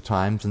a bunch of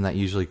times, and that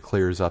usually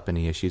clears up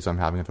any issues I'm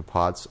having with the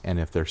pots. And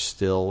if they're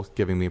still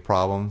giving me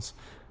problems,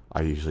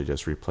 I usually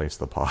just replace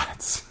the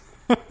pots.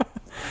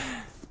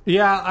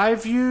 Yeah,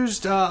 I've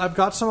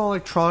got some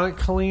electronic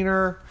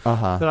cleaner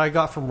that I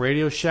got from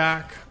Radio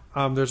Shack.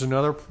 There's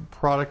another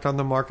product on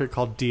the market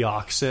called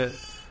Deoxit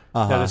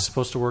that is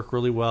supposed to work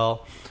really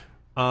well.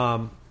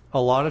 A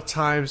lot of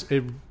times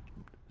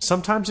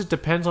sometimes it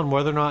depends on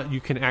whether or not you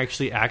can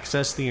actually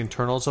access the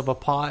internals of a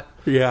pot.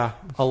 Yeah.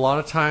 A lot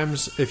of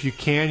times, if you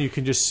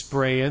can just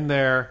spray in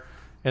there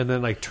and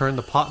then like turn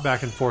the pot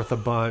back and forth a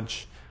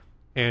bunch,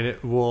 and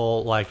it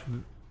will like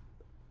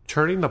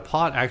turning the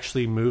pot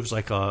actually moves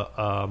like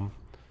a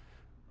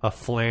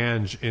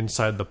flange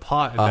inside the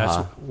pot, and that's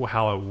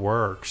how it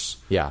works.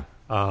 Yeah.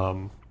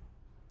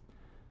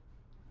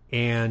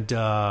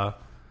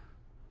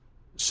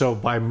 So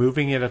by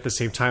moving it at the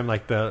same time,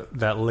 like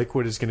that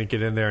liquid is going to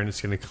get in there and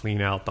it's going to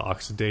clean out the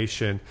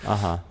oxidation.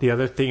 The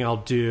other thing I'll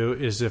do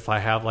is if I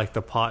have like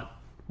the pot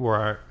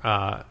where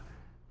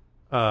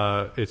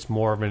it's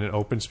more of an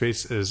open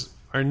space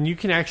and you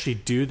can actually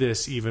do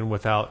this even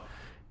without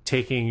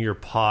taking your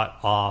pot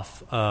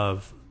off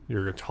of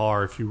your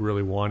guitar if you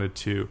really wanted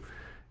to,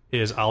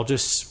 is I'll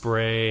just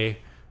spray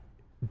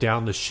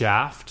down the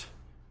shaft.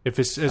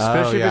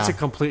 Especially if it's a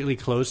completely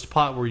closed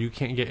pot where you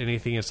can't get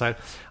anything inside,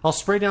 I'll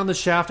spray down the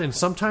shaft, and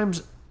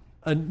sometimes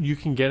you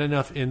can get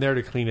enough in there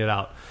to clean it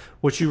out.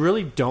 What you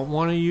really don't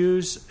want to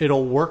use,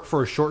 it'll work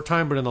for a short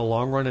time, but in the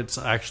long run, it's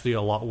actually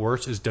a lot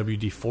worse, is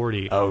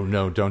WD-40. Oh,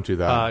 no, don't do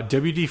that.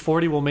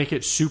 WD-40 will make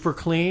it super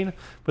clean,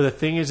 but the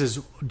thing is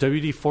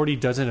WD-40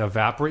 doesn't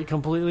evaporate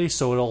completely,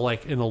 so it'll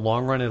like in the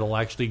long run, it'll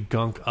actually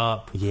gunk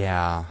up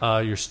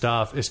your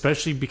stuff,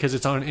 especially because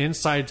it's on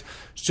inside,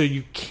 so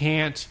you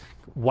can't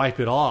wipe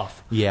it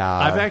off. Yeah.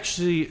 I've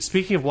actually,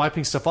 speaking of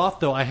wiping stuff off,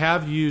 though, I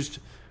have used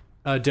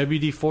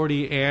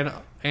WD-40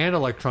 and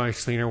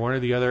electronics cleaner, one or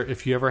the other.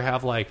 If you ever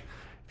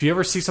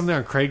see something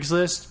on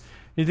Craigslist,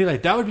 you think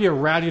like that would be a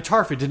rad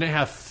guitar if it didn't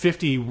have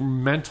 50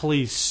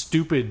 mentally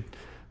stupid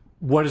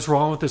 "what is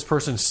wrong with this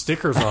person"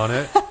 stickers on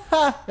it.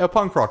 A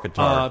punk rock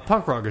guitar.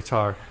 Punk rock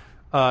guitar.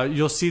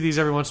 You'll see these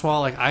every once in a while.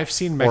 Like I've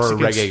seen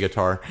Mexican or a reggae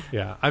guitar.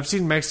 Yeah, I've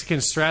seen Mexican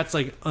Strats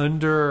like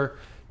under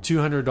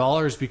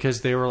 $200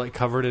 because they were like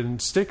covered in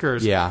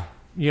stickers. Yeah.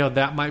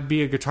 That might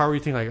be a guitar where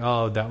you think like,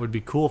 oh, that would be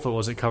cool if it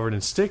wasn't covered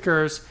in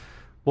stickers.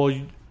 Well,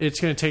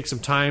 it's going to take some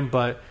time,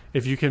 but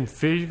if you can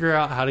figure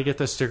out how to get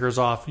the stickers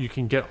off, you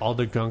can get all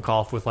the gunk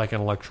off with like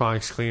an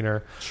electronics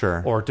cleaner.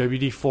 Sure. Or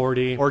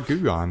WD-40. Or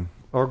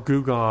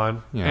Goo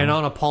Gone. Yeah. And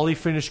on a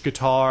polyfinish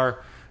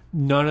guitar,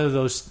 none of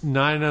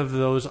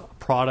those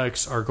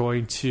products are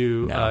going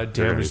to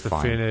damage the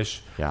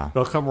finish. Yeah.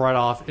 They'll come right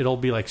off. It'll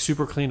be like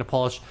super clean to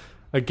polish.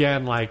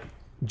 Again, like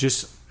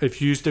just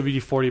if you use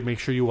WD-40, make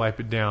sure you wipe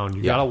it down.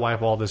 You got to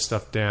wipe all this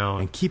stuff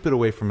down. And keep it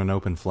away from an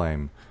open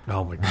flame.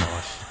 Oh my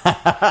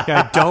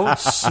gosh. Don't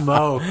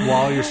smoke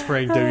while you're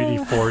spraying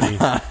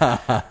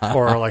WD-40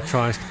 or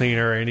electronics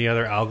cleaner or any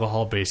other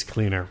alcohol-based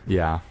cleaner.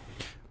 Yeah.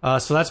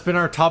 So that's been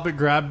our topic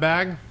grab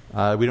bag.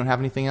 We don't have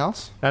anything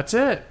else? That's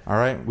it. All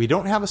right. We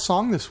don't have a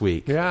song this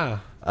week. Yeah.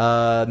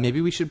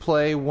 Maybe we should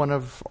play one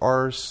of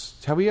ours.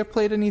 Have we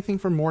played anything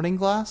from Morning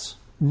Glass?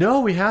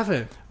 No, we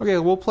haven't. Okay,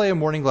 we'll play a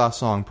Morning Glass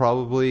song.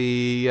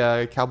 Probably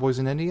Cowboys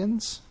and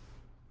Indians.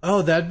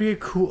 Oh, that'd be a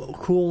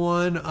cool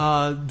one.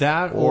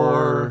 That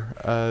or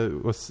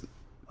what's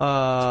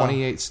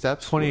 28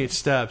 Steps. 28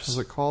 Steps. What's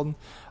it called?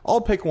 I'll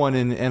pick one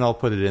and I'll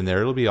put it in there.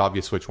 It'll be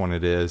obvious which one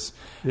it is.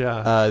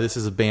 Yeah. This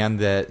is a band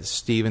that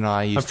Steve and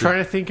I used I'm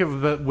trying to think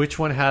of which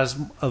one has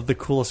the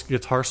coolest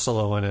guitar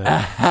solo in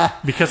it.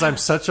 Because I'm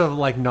such a,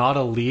 like, not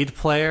a lead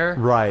player.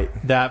 Right.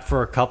 That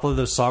for a couple of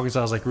those songs,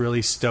 I was, like,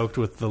 really stoked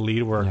with the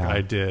lead work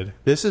I did.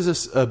 This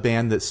is a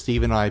band that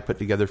Steve and I put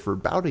together for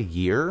about a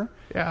year.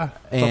 Yeah.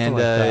 And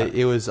like that.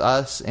 It was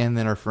us and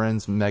then our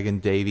friends Megan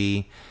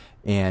Davey.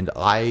 And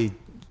I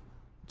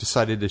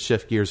decided to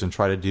shift gears and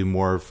try to do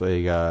more of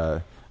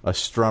a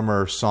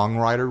strummer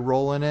songwriter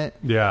role in it.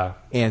 Yeah.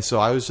 And so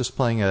I was just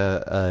playing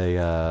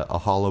a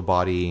hollow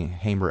body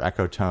Hamer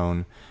Echo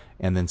Tone,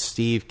 and then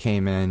Steve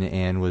came in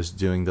and was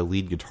doing the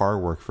lead guitar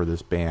work for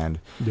this band.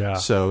 Yeah.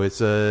 So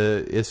it's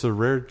a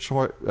rare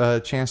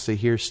chance to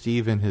hear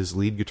Steve in his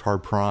lead guitar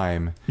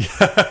prime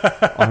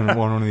on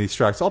one of these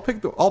tracks. I'll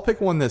pick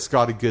one that's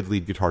got a good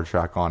lead guitar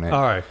track on it.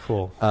 All right,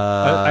 cool.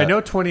 I know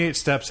 28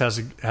 Steps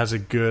has a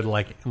good,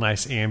 like,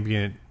 nice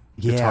ambient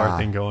guitar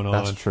thing going on.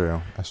 That's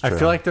true. I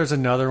feel like there's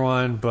another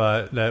one,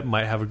 but that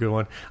might have a good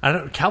one. I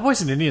don't.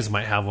 Cowboys and Indians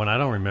might have one. I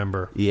don't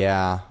remember.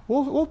 Yeah,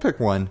 we'll pick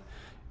one.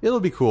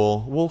 It'll be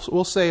cool.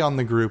 We'll say on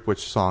the group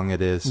which song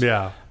it is.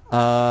 Yeah.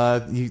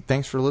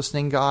 Thanks for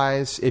listening,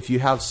 guys. If you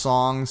have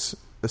songs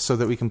so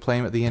that we can play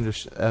them at the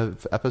end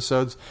of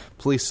episodes,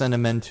 please send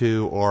them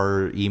into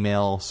our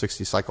email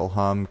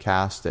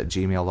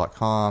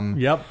 60cyclehumcast@gmail.com.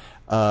 Yep.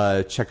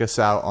 Check us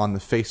out on the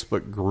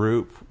Facebook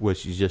group,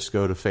 which you just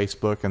go to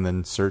Facebook and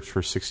then search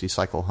for 60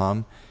 Cycle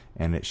Hum,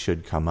 and it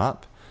should come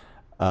up.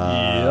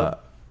 The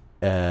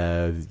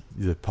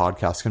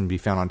podcast can be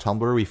found on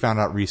Tumblr. We found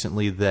out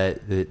recently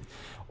that it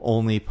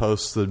only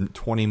posts the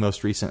 20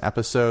 most recent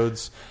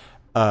episodes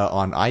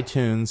on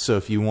iTunes. So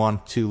if you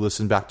want to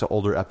listen back to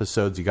older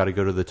episodes, you got to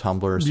go to the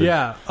Tumblr. So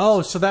yeah.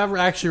 Oh, so that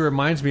actually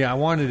reminds me. I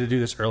wanted to do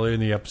this earlier in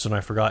the episode, and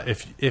I forgot.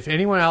 If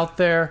anyone out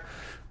there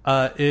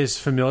is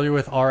familiar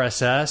with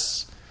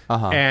RSS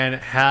and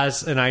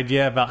has an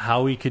idea about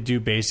how we could do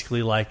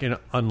basically like an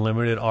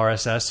unlimited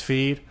RSS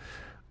feed,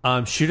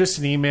 shoot us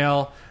an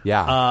email.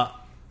 Yeah.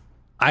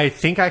 I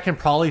think I can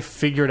probably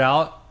figure it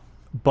out,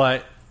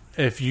 but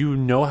if you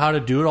know how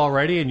to do it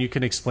already and you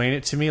can explain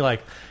it to me,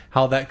 like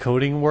how that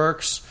coding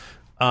works,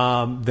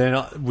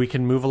 then we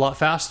can move a lot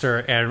faster.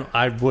 And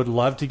I would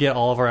love to get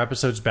all of our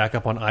episodes back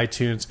up on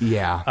iTunes.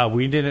 Yeah.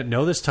 We didn't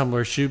know this Tumblr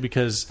issue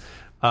because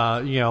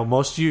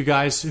most of you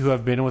guys who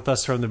have been with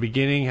us from the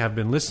beginning have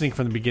been listening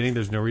from the beginning.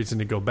 There's no reason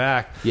to go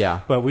back.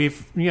 Yeah. But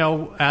we've,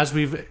 as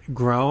we've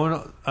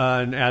grown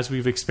and as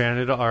we've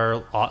expanded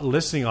our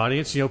listening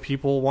audience,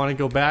 people want to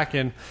go back.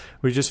 And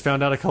we just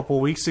found out a couple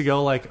of weeks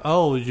ago, like,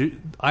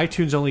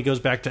 iTunes only goes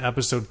back to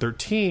episode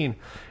 13.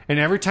 And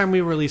every time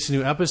we release a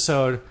new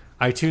episode,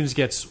 iTunes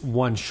gets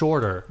one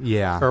shorter.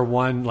 Yeah. Or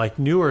one like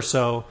newer.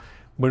 So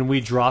when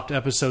we dropped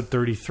episode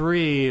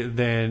 33,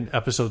 then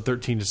episode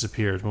 13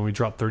 disappeared. When we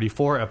dropped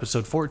 34,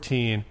 episode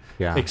 14,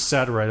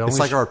 etc. It's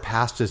like our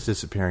past is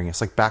disappearing.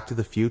 It's like Back to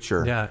the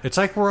Future. Yeah, it's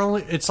like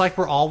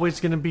we're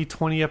always going to be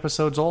 20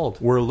 episodes old.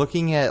 We're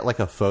looking at like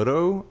a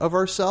photo of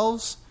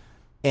ourselves,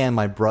 and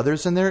my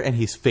brother's in there, and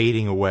he's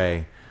fading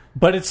away.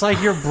 But it's like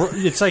your But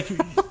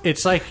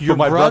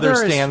my brother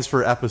stands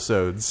for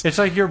episodes. It's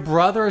like your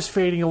brother is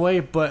fading away,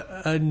 but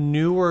a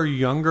newer,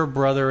 younger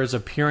brother is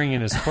appearing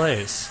in his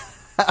place.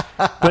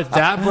 But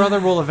that brother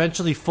will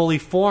eventually fully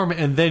form,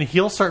 and then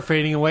he'll start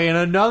fading away, and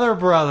another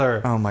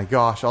brother. Oh my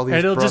gosh, all these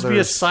and it'll brothers. just be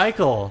a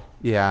cycle.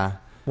 Yeah.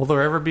 Will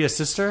there ever be a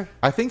sister?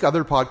 I think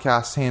other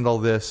podcasts handle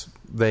this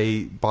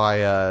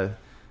by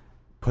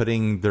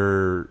putting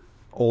their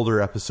older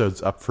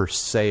episodes up for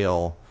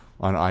sale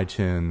on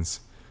iTunes.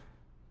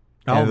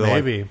 Oh,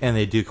 maybe. And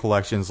they do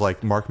collections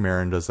like Mark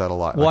Maron does that a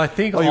lot. Well, like, I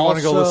think you want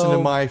to go also- listen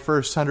to my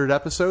first 100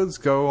 episodes?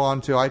 Go on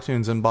to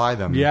iTunes and buy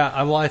them.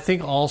 Yeah, well, I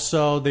think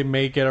also they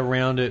may get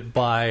around it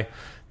by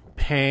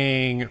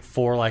paying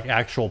for like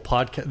actual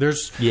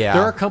podcast.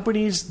 There are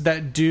companies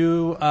that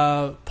do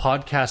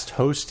podcast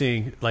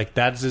hosting, like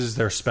that is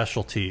their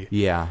specialty.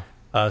 Yeah.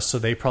 So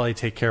they probably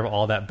take care of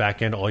all that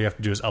back end. All you have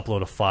to do is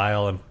upload a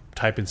file and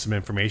type in some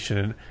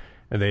information,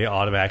 and they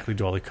automatically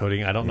do all the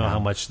coding. I don't know how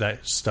much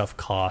that stuff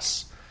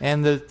costs.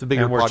 And the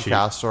bigger And we're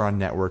podcasts are on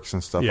networks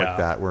and stuff Yeah. like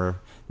that, where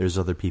there's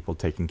other people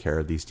taking care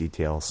of these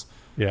details.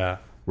 Yeah.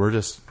 We're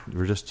just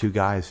two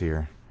guys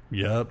here.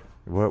 Yep.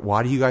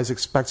 Why do you guys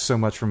expect so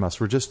much from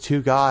us? We're just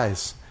two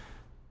guys.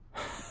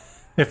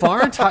 If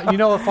our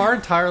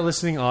entire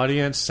listening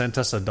audience sent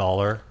us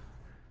 $1,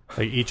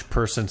 like each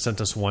person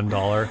sent us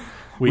 $1,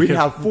 We'd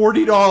have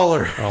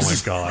 $40. Oh my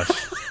gosh.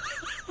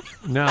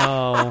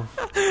 No.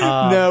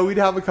 No, we'd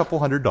have a couple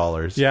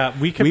 $100. Yeah,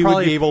 we would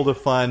probably be able to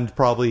fund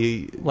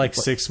probably like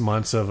 6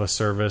 months of a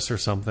service or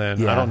something.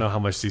 Yeah. I don't know how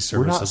much these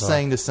We're services not are.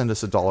 saying to send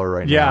us $1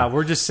 right now. Yeah,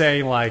 we're just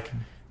saying like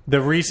the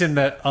reason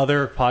that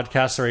other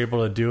podcasts are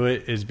able to do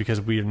it is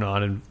because we're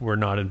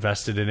not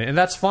invested in it, and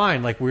that's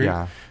fine. Like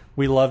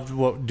we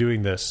loved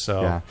doing this.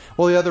 So yeah.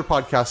 Well, the other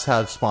podcasts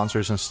have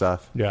sponsors and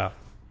stuff. yeah.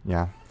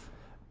 Yeah.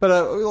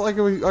 But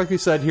like we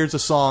said, here's a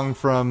song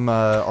from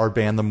our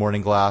band, The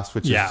Morning Glass,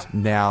 which is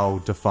now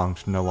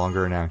defunct, no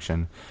longer in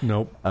action.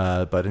 Nope.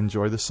 But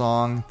enjoy the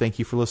song. Thank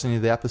you for listening to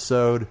the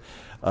episode.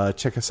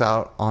 Check us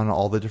out on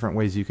all the different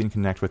ways you can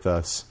connect with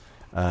us.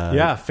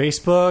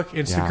 Facebook,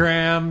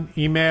 Instagram,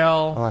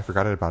 email. Oh, I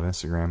forgot about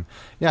Instagram.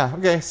 Yeah,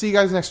 okay. See you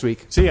guys next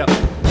week. See ya.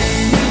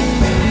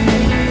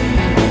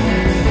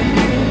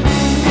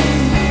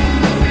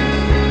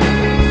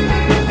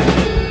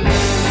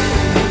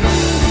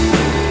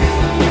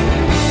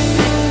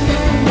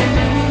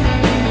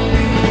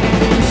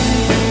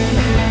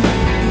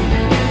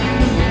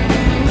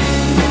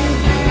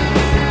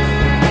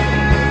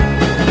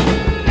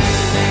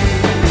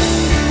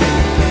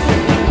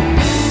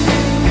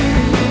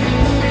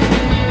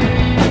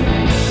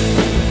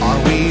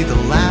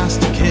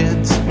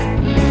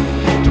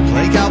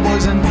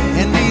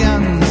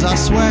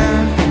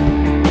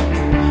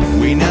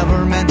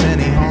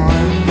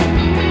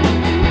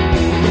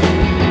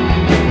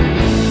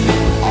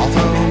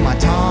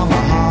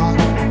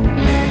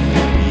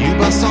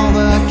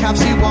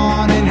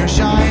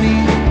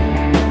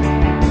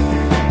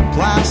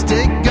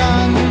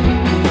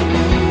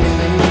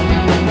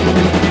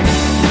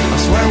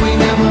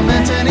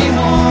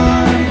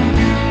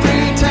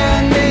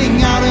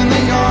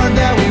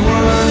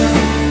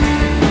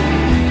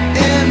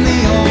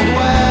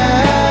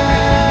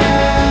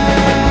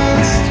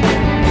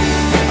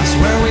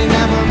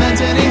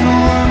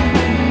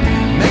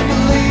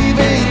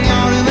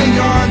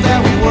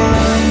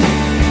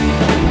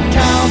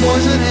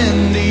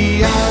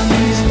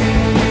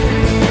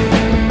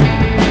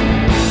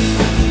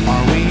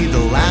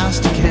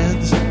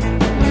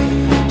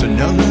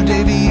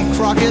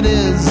 It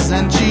is,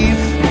 and she